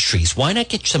Vero Industries. Why not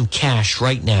get some cash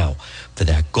right now for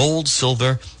that gold,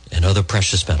 silver, and other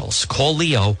precious metals? Call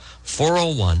Leo,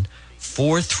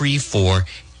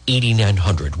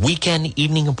 401-434-8900. Weekend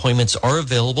evening appointments are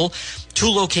available. 2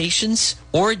 locations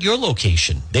or at your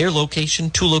location. Their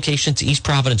location, 2 locations, East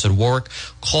Providence and Warwick.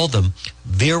 Call them,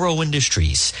 Vero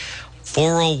Industries,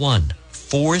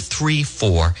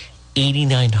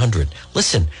 401-434-8900.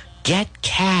 Listen, get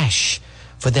cash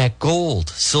for that gold,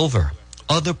 silver,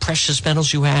 other precious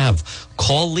metals you have.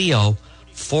 Call Leo,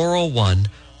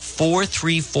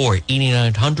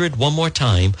 401-434-8900. One more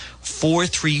time,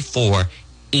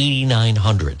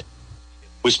 434-8900.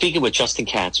 We're speaking with Justin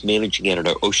Katz, managing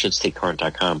editor,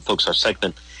 OceanStateCurrent.com. Folks, our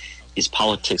segment is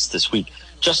Politics This Week.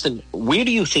 Justin, where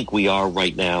do you think we are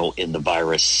right now in the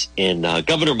virus? And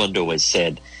Governor Mundo has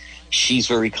said she's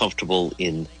very comfortable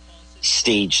in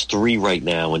stage 3 right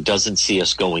now and doesn't see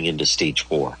us going into stage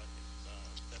 4.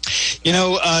 You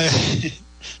know,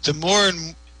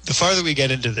 the farther we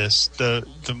get into this, the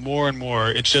more and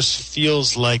more it just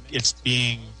feels like it's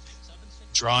being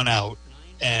drawn out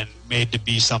and made to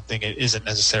be something it isn't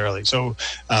necessarily. So,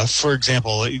 for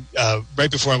example, right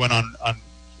before I went on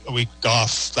a week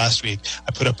off last week,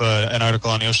 I put up an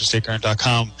article on the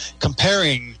OceanStateCurrent.com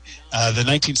comparing the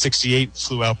 1968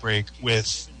 flu outbreak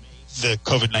with the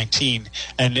COVID-19.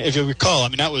 And if you recall, I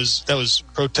mean, that was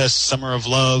protests, Summer of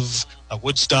Love,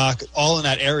 Woodstock, all in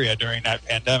that area during that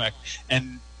pandemic,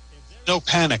 and no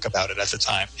panic about it at the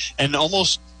time. And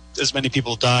almost as many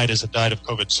people died as have died of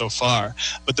COVID so far.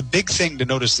 But the big thing to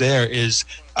notice there is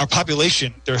our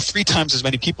population, there are 3 times as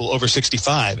many people over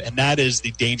 65, and that is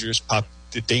the danger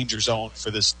zone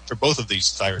for both of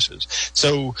these viruses.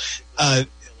 So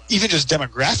even just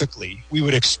demographically, we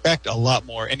would expect a lot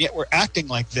more, and yet we're acting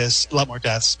like this, a lot more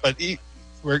deaths, but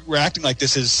we're acting like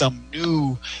this is some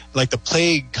new, like the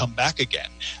plague come back again.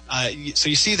 So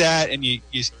you see that, and you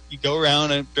go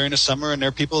around during the summer, and there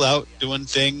are people out doing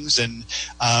things, and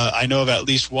I know of at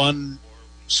least one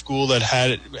school that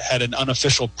had an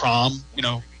unofficial prom,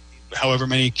 however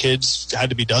many kids, had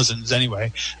to be dozens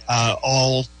anyway,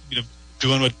 all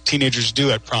doing what teenagers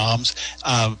do at proms.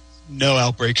 No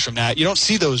outbreaks from that. You don't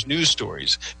see those news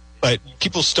stories, but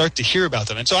people start to hear about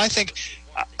them. And so I think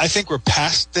we're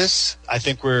past this. I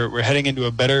think we're heading into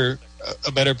a better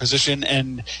position,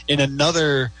 and in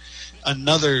another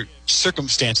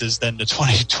circumstances than the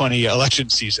 2020 election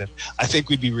season, I think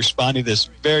we'd be responding to this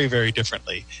very, very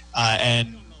differently,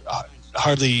 and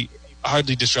hardly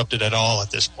disrupted at all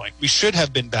at this point. We should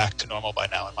have been back to normal by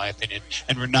now, in my opinion,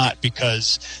 and we're not,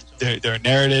 because there are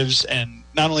narratives, and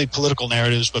not only political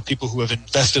narratives, but people who have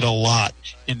invested a lot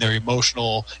in their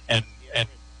emotional and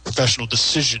professional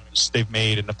decisions they've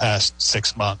made in the past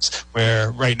 6 months, where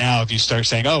right now, if you start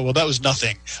saying, oh, well, that was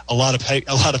nothing, a lot of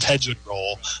heads would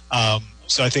roll.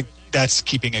 So I think that's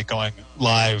keeping it going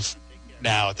live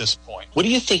now at this point. What do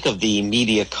you think of the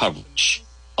media coverage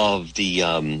of the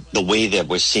way that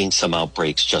we're seeing some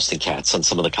outbreaks, Justin Katz, on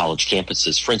some of the college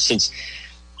campuses? For instance,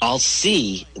 I'll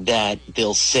see that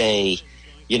they'll say,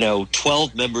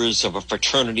 12 members of a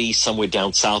fraternity somewhere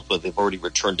down south where they've already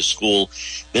returned to school.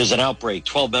 There's an outbreak,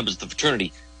 12 members of the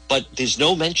fraternity, but there's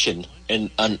no mention,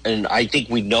 and I think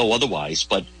we know otherwise,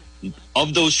 but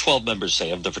of those 12 members,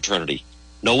 say, of the fraternity,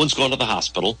 No one's gone to the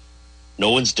hospital.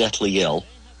 No one's deathly ill.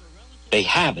 They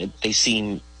have it. They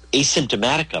seem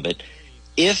asymptomatic of it.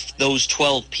 If those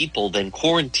 12 people then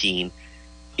quarantine,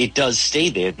 it does stay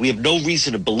there. We have no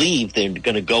reason to believe they're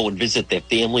going to go and visit their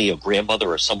family or grandmother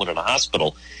or someone in a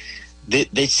hospital.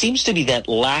 There seems to be that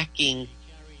lacking,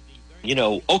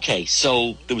 okay,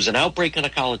 so there was an outbreak on a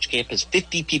college campus,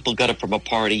 50 people got it from a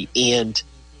party, and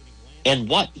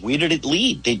what? Where did it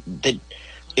lead?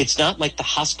 It's not like the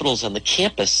hospitals on the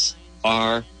campus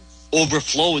are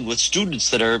overflowing with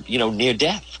students that are, near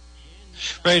death.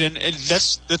 Right, and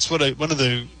that's what one of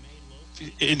the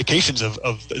indications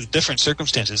of different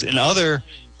circumstances in other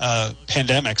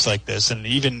pandemics like this, and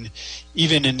even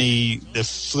in the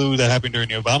flu that happened during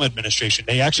the Obama administration,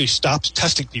 they actually stopped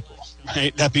testing people.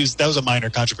 Right, that was a minor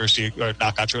controversy, or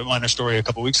not controversy, minor story a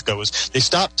couple weeks ago. Was they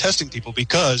stopped testing people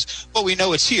because, we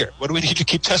know it's here. What do we need to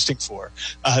keep testing for?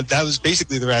 That was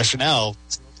basically the rationale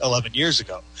 11 years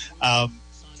ago.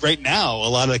 Right now, a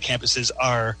lot of the campuses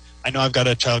are. I know I've got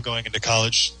a child going into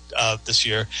college this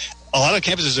year. A lot of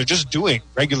campuses are just doing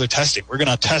regular testing. We're going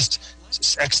to test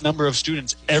X number of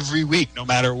students every week, no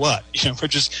matter what. We're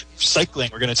just cycling.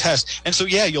 We're going to test. And so,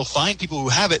 you'll find people who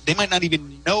have it. They might not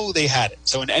even know they had it.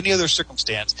 So in any other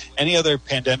circumstance, any other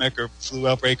pandemic or flu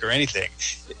outbreak or anything,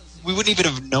 we wouldn't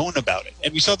even have known about it.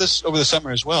 And we saw this over the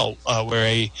summer as well,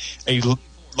 where a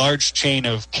large chain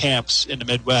of camps in the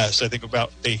Midwest, I think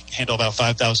they handle about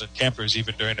 5,000 campers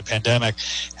even during the pandemic,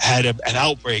 had an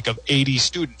outbreak of 80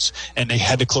 students, and they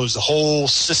had to close the whole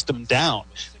system down.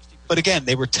 But again,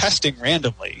 they were testing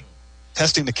randomly,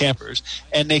 testing the campers,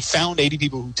 and they found 80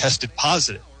 people who tested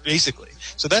positive, basically.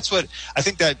 So that's what I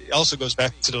think that also goes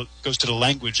to the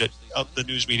language that the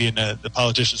news media and the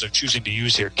politicians are choosing to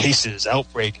use here. Cases,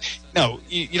 outbreak. No,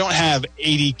 you don't have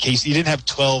 80 cases. You didn't have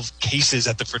 12 cases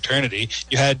at the fraternity.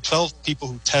 You had 12 people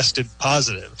who tested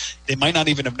positive. They might not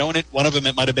even have known it. One of them,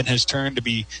 it might have been his turn to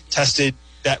be tested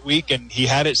that week, and he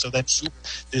had it. So then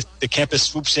the campus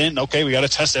swoops in. Okay, we got to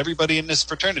test everybody in this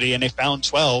fraternity, and they found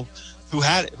 12 who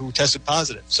had it, who tested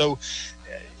positive. So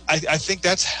I think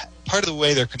that's part of the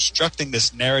way they're constructing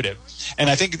this narrative. And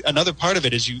I think another part of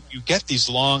it is you get these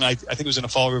long, I think it was in a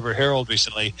Fall River Herald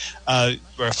recently,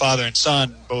 where a father and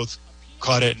son both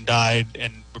caught it and died,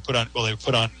 and were put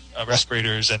on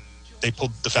respirators, and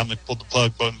the family pulled the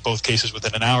plug in both cases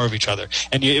within an hour of each other.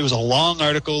 And it was a long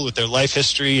article with their life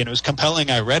history, and it was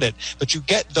compelling. I read it. But you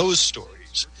get those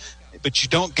stories. But you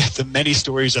don't get the many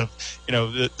stories of,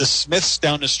 the Smiths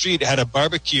down the street had a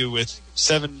barbecue with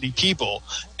 70 people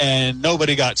and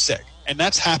nobody got sick. And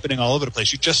that's happening all over the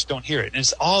place. You just don't hear it. And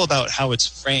it's all about how it's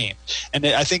framed. And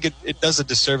I think it does a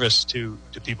disservice to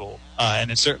people, and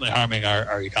it's certainly harming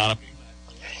our economy.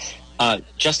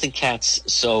 Justin Katz,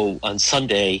 so on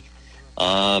Sunday,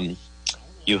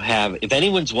 you have, if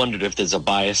anyone's wondered if there's a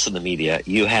bias in the media,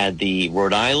 you had the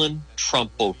Rhode Island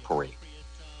Trump boat parade.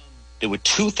 There were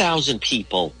 2,000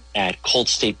 people at Colt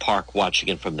State Park watching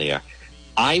it from there.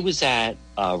 I was at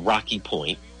Rocky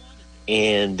Point,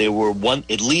 and there were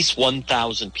at least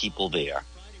 1,000 people there.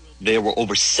 There were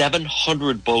over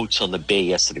 700 boats on the bay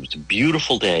yesterday. It was a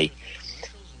beautiful day.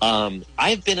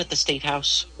 I've been at the State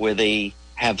House, where they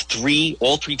have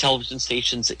all three television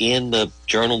stations and the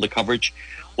Journal, the coverage,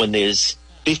 when there's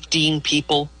 15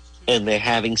 people and they're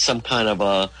having some kind of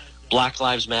a Black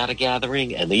Lives Matter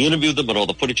gathering, and they interview them and all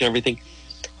the footage and everything.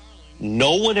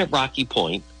 No one at Rocky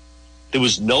Point. There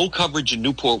was no coverage in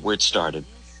Newport where it started.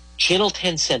 Channel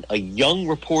 10 sent a young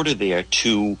reporter there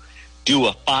to do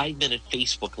a 5-minute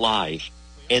Facebook Live,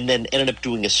 and then ended up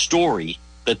doing a story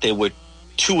that there were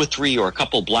 2 or 3 or a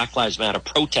couple Black Lives Matter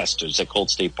protesters at Colt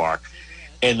State Park,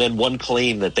 and then one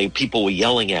claimed that people were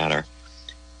yelling at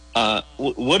her.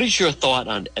 What is your thought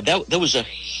on that? There was a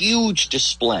huge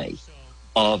display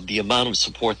of the amount of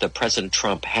support that President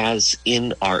Trump has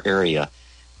in our area.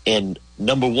 And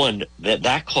number one,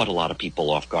 that caught a lot of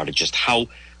people off guard. Just how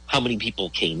many people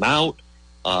came out,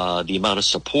 the amount of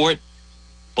support,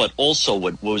 but also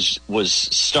what was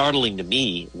startling to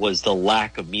me was the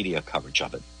lack of media coverage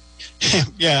of it.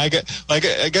 Yeah, I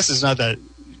guess it's not that,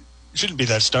 it shouldn't be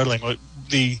that startling. What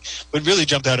really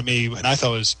jumped out at me and I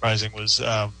thought was surprising was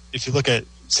if you look at,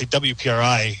 say,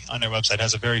 WPRI on their website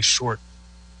has a very short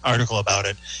article about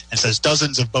it and says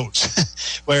dozens of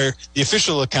boats, where the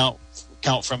official count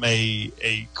from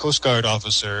a Coast Guard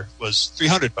officer was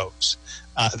 300 boats.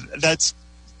 That's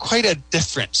quite a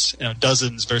difference,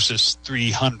 dozens versus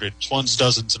 300. One's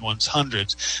dozens and one's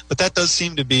hundreds. But that does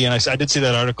seem to be, and I did see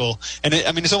that article, and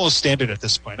it's almost standard at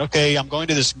this point. Okay, I'm going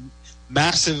to this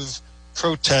massive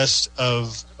protest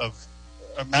of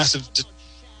a massive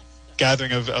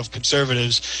gathering of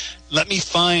conservatives. let me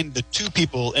find the two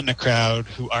people in the crowd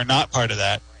who are not part of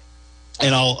that,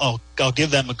 and I'll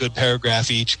give them a good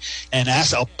paragraph each, and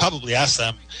I'll probably ask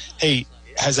them, hey,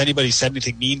 has anybody said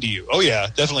anything mean to you? Oh yeah,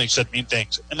 definitely said mean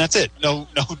things, and that's it. No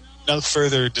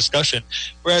further discussion.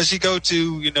 Whereas you go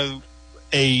to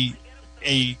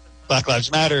a Black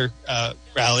Lives Matter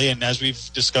rally, and as we've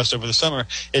discussed over the summer,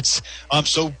 I'm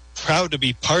so proud to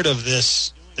be part of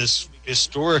this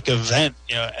historic event.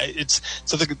 It's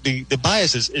so the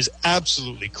bias is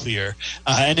absolutely clear,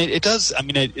 and it does. I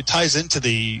mean, it ties into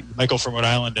the Michael from Rhode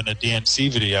Island and a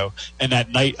DNC video, and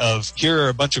that night of here are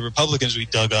a bunch of Republicans we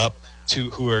dug up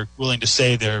who are willing to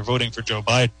say they're voting for Joe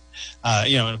Biden.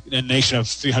 In a nation of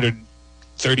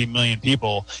 330 million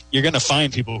people, you're going to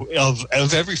find people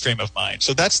of every frame of mind.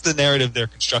 So that's the narrative they're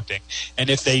constructing, and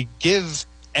if they give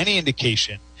any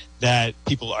indication that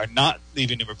people are not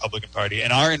leaving the Republican Party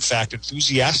and are in fact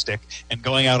enthusiastic and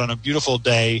going out on a beautiful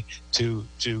day to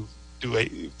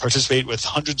participate with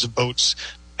hundreds of boats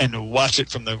and watch it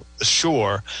from the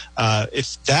shore,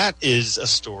 if that is a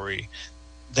story,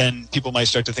 then people might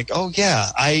start to think, oh yeah,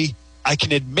 I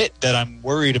can admit that I'm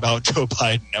worried about Joe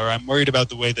Biden, or I'm worried about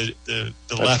the way the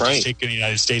left is taking the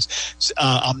United States.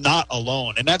 I'm not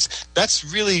alone, and that's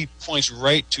really points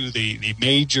right to the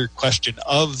major question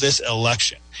of this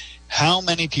election. How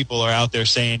many people are out there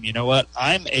saying, you know what,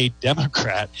 I'm a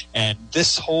Democrat, and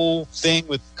this whole thing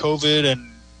with COVID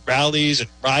and rallies and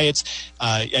riots,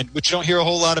 and which you don't hear a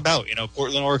whole lot about.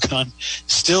 Portland, Oregon,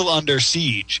 still under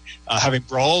siege, having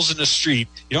brawls in the street.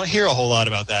 You don't hear a whole lot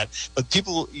about that. But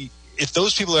if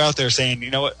those people are out there saying, you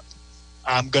know what,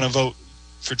 I'm going to vote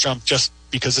for Trump just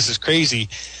because this is crazy,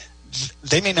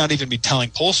 they may not even be telling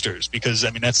pollsters, because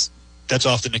that's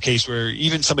often the case where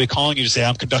even somebody calling you to say,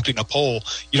 I'm conducting a poll,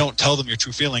 you don't tell them your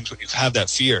true feelings when you have that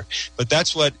fear. But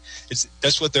that's what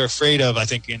they're afraid of, I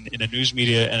think, in the news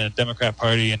media and a Democrat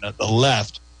Party and the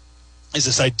left, is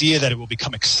this idea that it will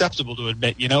become acceptable to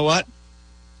admit, you know what,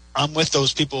 I'm with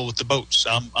those people with the boats.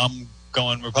 I'm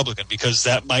going Republican, because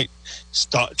that might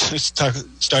start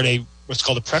a what's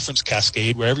called a preference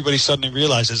cascade, where everybody suddenly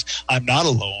realizes I'm not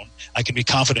alone. I can be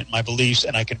confident in my beliefs,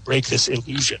 and I can break this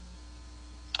illusion.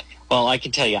 Well, I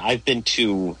can tell you, I've been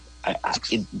to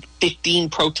 15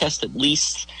 protests at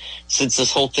least since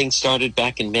this whole thing started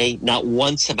back in May. Not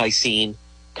once have I seen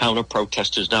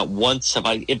counter-protesters. Not once have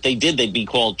I. If they did, they'd be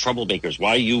called troublemakers.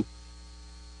 Why are you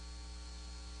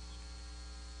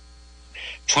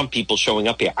Trump people showing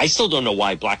up here? I still don't know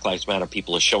why Black Lives Matter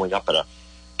people are showing up at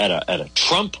a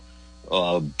Trump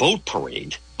boat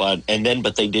parade. But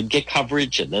they did get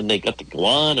coverage, and then they got the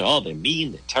Golan, and they're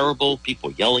mean, they're terrible,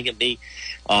 people yelling at me.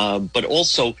 But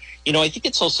also, I think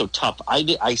it's also tough.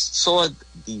 I saw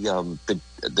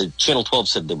the Channel 12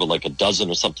 said there were like a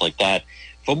dozen or something like that.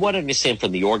 From what I understand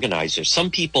from the organizers, some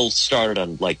people started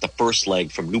on like the first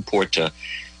leg from Newport to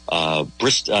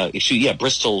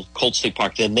Bristol, Cold State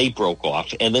Park. Then they broke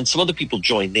off, and then some other people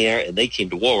joined there, and they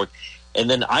came to Warwick. And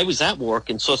then I was at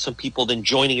Warwick and saw some people then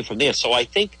joining it from there. So I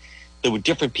think there were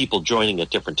different people joining at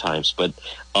different times, but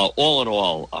all in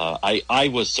all, I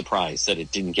was surprised that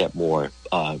it didn't get more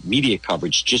media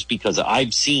coverage, just because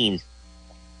I've seen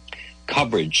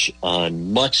coverage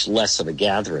on much less of a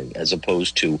gathering, as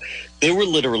opposed to there were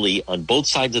literally on both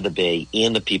sides of the bay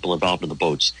and the people involved in the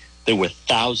boats. There were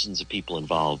thousands of people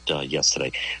involved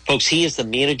yesterday. Folks, he is the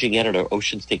managing editor,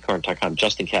 OceanStateCurrent.com,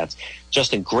 Justin Katz.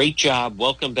 Justin, great job.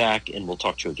 Welcome back, and we'll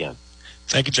talk to you again.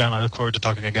 Thank you, John. I look forward to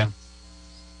talking again.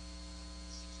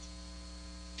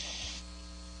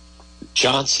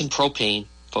 Johnson Propane.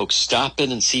 Folks, stop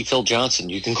in and see Phil Johnson.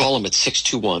 You can call him at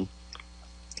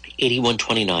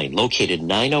 621-8129, located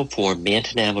 904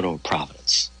 Manton Avenue in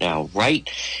Providence. Now, right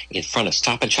in front of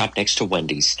Stop and Shop next to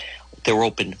Wendy's. They're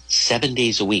open 7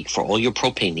 days a week for all your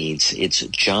propane needs. It's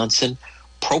Johnson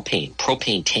Propane.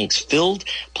 Propane tanks filled,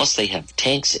 plus they have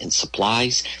tanks and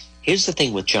supplies. Here's the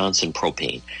thing with Johnson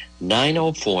Propane.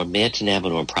 904 Manton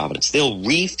Avenue in Providence. They'll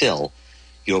refill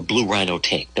your Blue Rhino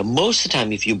tank. Now, most of the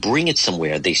time, if you bring it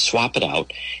somewhere, they swap it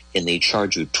out and they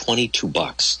charge you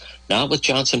 $22. Not with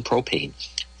Johnson Propane.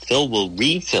 Phil will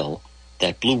refill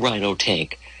that Blue Rhino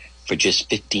tank for just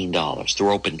 $15. They're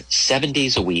open 7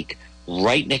 days a week,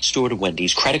 right next door to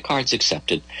Wendy's. Credit cards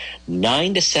accepted,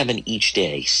 9 to 7 each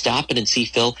day. Stop in and see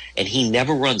Phil, and he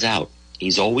never runs out.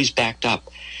 He's always backed up.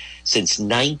 Since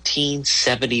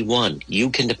 1971,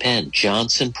 you can depend.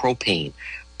 Johnson Propane.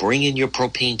 Bring in your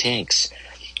propane tanks.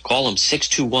 Call him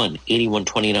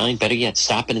 621-8129. Better yet,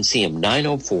 stop in and see him.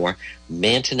 904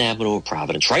 Manton Avenue in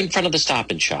Providence, right in front of the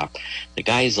Stop and Shop. The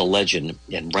guy is a legend,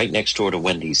 and right next door to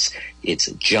Wendy's,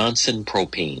 it's Johnson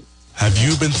Propane. Have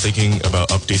you been thinking about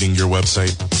updating your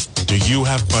website? Do you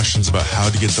have questions about how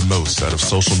to get the most out of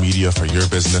social media for your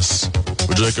business?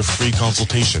 Would you like a free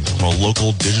consultation from a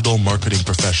local digital marketing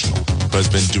professional who has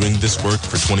been doing this work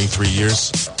for 23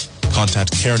 years?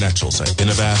 Contact Karen Etchels at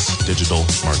Innovast Digital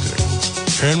Marketing.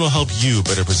 Karen will help you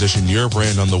better position your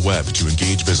brand on the web to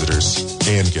engage visitors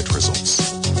and get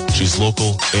results. She's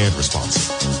local and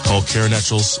responsive. Call Karen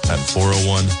Etchels at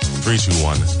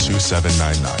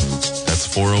 401-321-2799. That's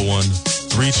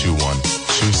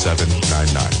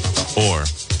 401-321-2799. Or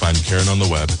find Karen on the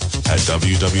web at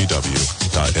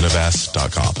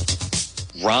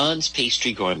www.innovast.com. Ron's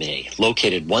Pastry Gourmet,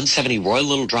 located 170 Royal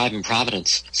Little Drive in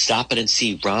Providence. Stop in and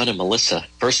see Ron and Melissa.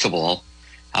 First of all,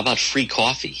 how about free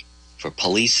coffee for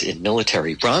police and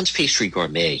military? Ron's Pastry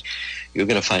Gourmet, you're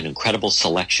going to find incredible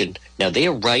selection. Now, they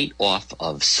are right off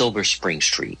of Silver Spring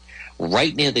Street,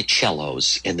 right near the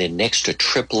Cellos, and they're next to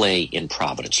AAA in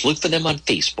Providence. Look for them on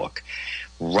Facebook.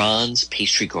 Ron's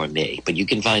Pastry Gourmet, but you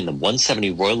can find them 170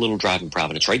 Royal Little Drive in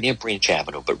Providence, right near Branch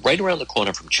Avenue, but right around the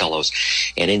corner from Cellos,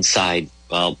 and inside,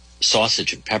 well,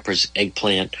 sausage and peppers,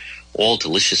 eggplant, all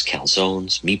delicious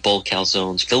calzones, meatball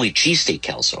calzones, Philly cheesesteak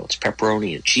calzones,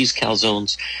 pepperoni and cheese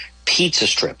calzones, pizza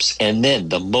strips, and then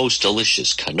the most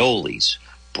delicious cannolis,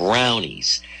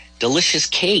 brownies, delicious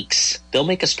cakes. They'll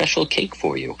make a special cake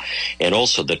for you, and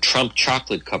also the Trump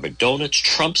chocolate-covered donuts,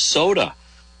 Trump soda,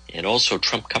 and also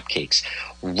Trump cupcakes.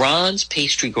 Ron's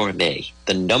Pastry Gourmet,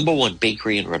 the #1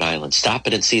 bakery in Rhode Island. Stop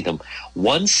it and see them.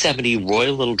 170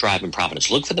 Royal Little Drive in Providence.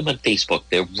 Look for them on Facebook.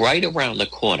 They're right around the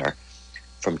corner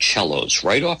from Cellos,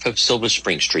 right off of Silver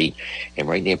Spring Street and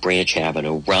right near Branch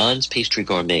Avenue. Ron's Pastry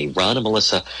Gourmet. Ron and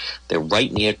Melissa, they're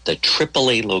right near the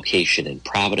AAA location in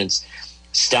Providence.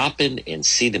 Stop in and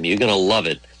see them. You're going to love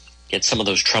it. Get some of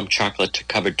those Trump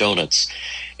chocolate-covered donuts.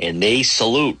 And they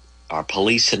salute our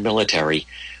police and military.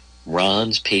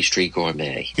 Ron's Pastry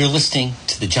Gourmet. You're listening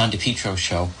to the John DePietro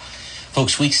Show.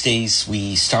 Folks, weekdays,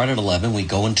 we start at 11. We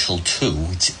go until 2.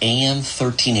 It's AM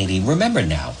 1380. Remember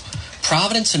now,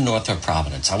 Providence and North of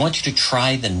Providence, I want you to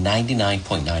try the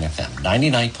 99.9 FM.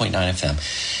 99.9 FM.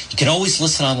 You can always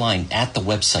listen online at the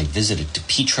website. Visit it,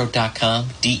 depetro.com,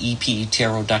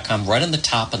 DEPETRO.com. Right on the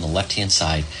top on the left-hand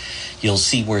side, you'll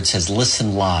see where it says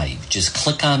Listen Live. Just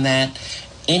click on that.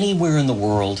 Anywhere in the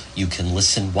world, you can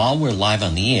listen while we're live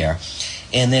on the air.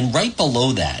 And then right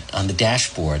below that, on the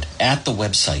dashboard at the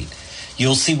website,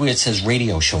 you'll see where it says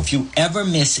Radio Show. If you ever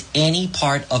miss any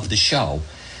part of the show,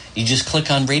 you just click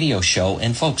on Radio Show,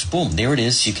 and folks, boom, there it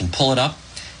is. You can pull it up.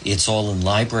 It's all in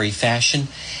library fashion.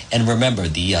 And remember,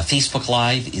 the Facebook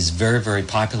Live is very, very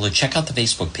popular. Check out the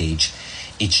Facebook page.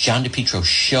 It's John DePietro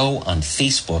Show on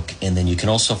Facebook, and then you can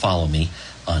also follow me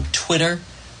on Twitter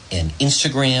and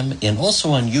Instagram, and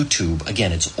also on YouTube.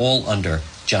 Again, it's all under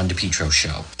John DePietro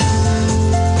Show.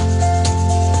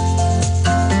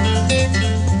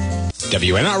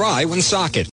 WNRI Woonsocket.